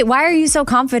show. Why are you so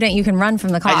confident you can run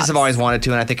from the cops? I just have always wanted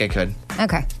to, and I think I could.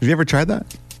 Okay. Have you ever tried that?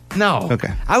 No.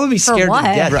 Okay. I would be scared to what?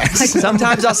 death. Right.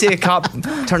 Sometimes I'll see a cop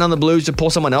turn on the blues to pull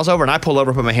someone else over, and I pull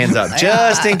over and put my hands up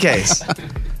just in case.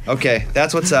 Okay,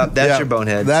 that's what's up. That's your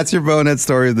bonehead. That's your bonehead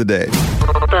story of the day.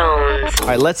 All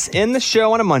right, let's end the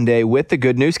show on a Monday with the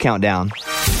good news countdown.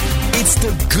 It's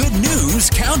the Good News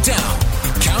Countdown.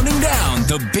 Counting down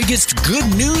the biggest good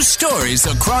news stories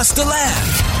across the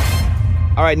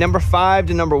land. All right, number 5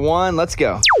 to number 1. Let's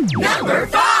go. Number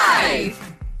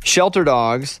 5. Shelter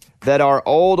dogs that are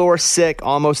old or sick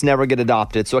almost never get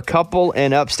adopted. So a couple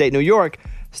in upstate New York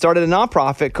started a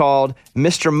nonprofit called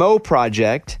Mr. Mo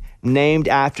Project, named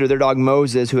after their dog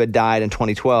Moses, who had died in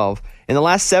 2012. In the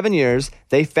last 7 years,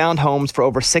 they found homes for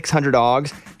over 600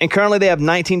 dogs, and currently they have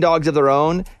 19 dogs of their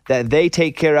own that they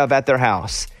take care of at their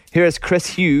house. Here is Chris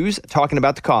Hughes talking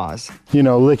about the cause. You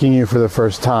know, licking you for the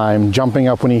first time, jumping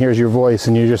up when he hears your voice,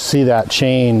 and you just see that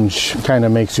change kind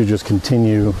of makes you just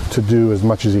continue to do as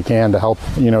much as you can to help,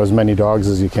 as many dogs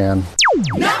as you can.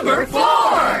 Number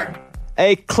 4.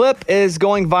 A clip is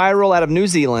going viral out of New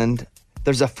Zealand.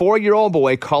 There's a 4-year-old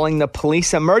boy calling the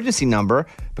police emergency number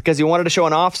because he wanted to show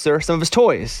an officer some of his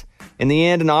toys. In the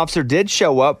end, an officer did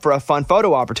show up for a fun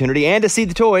photo opportunity and to see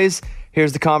the toys.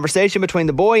 Here's the conversation between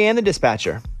the boy and the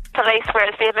dispatcher. Police,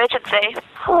 where's the emergency?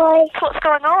 Hi. What's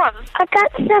going on? I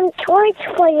got some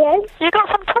toys for you. You got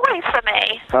some toys for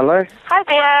me? Hello? Hi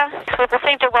there. We've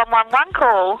received a 111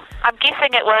 call. I'm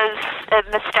guessing it was a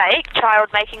mistake, child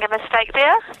making a mistake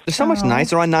there. They're so much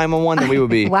nicer on 911 than we would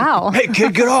be. Wow. Hey,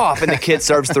 kid, get off. And the kid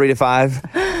serves 3 to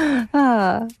 5.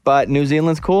 But New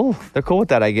Zealand's cool. They're cool with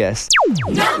that, I guess.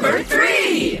 Number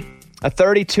 3. A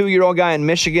 32-year-old guy in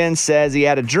Michigan says he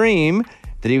had a dream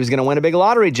that he was going to win a big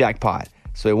lottery jackpot.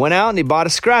 So he went out and he bought a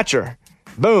scratcher.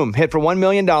 Boom, hit for $1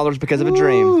 million because of a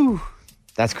dream.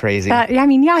 That's crazy.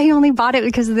 He only bought it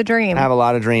because of the dream. I have a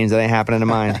lot of dreams that ain't happening to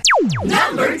mine.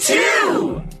 Number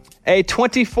 2. A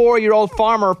 24-year-old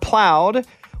farmer plowed,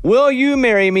 "Will you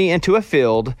marry me?" into a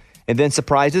field and then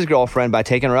surprised his girlfriend by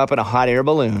taking her up in a hot air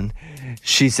balloon.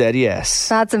 She said yes.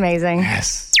 That's amazing.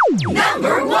 Yes.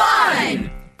 Number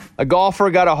 1. A golfer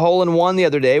got a hole-in-one the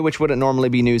other day, which wouldn't normally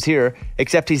be news here,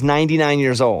 except he's 99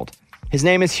 years old. His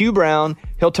name is Hugh Brown.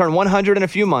 He'll turn 100 in a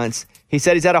few months. He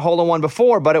said he's had a hole-in-one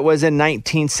before, but it was in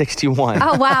 1961.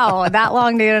 Oh, wow. That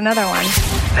long to get another one.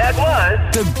 That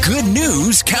was the Good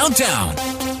News Countdown.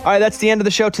 All right, that's the end of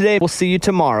the show today. We'll see you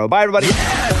tomorrow. Bye, everybody.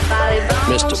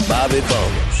 Mr. Bobby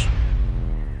Bone.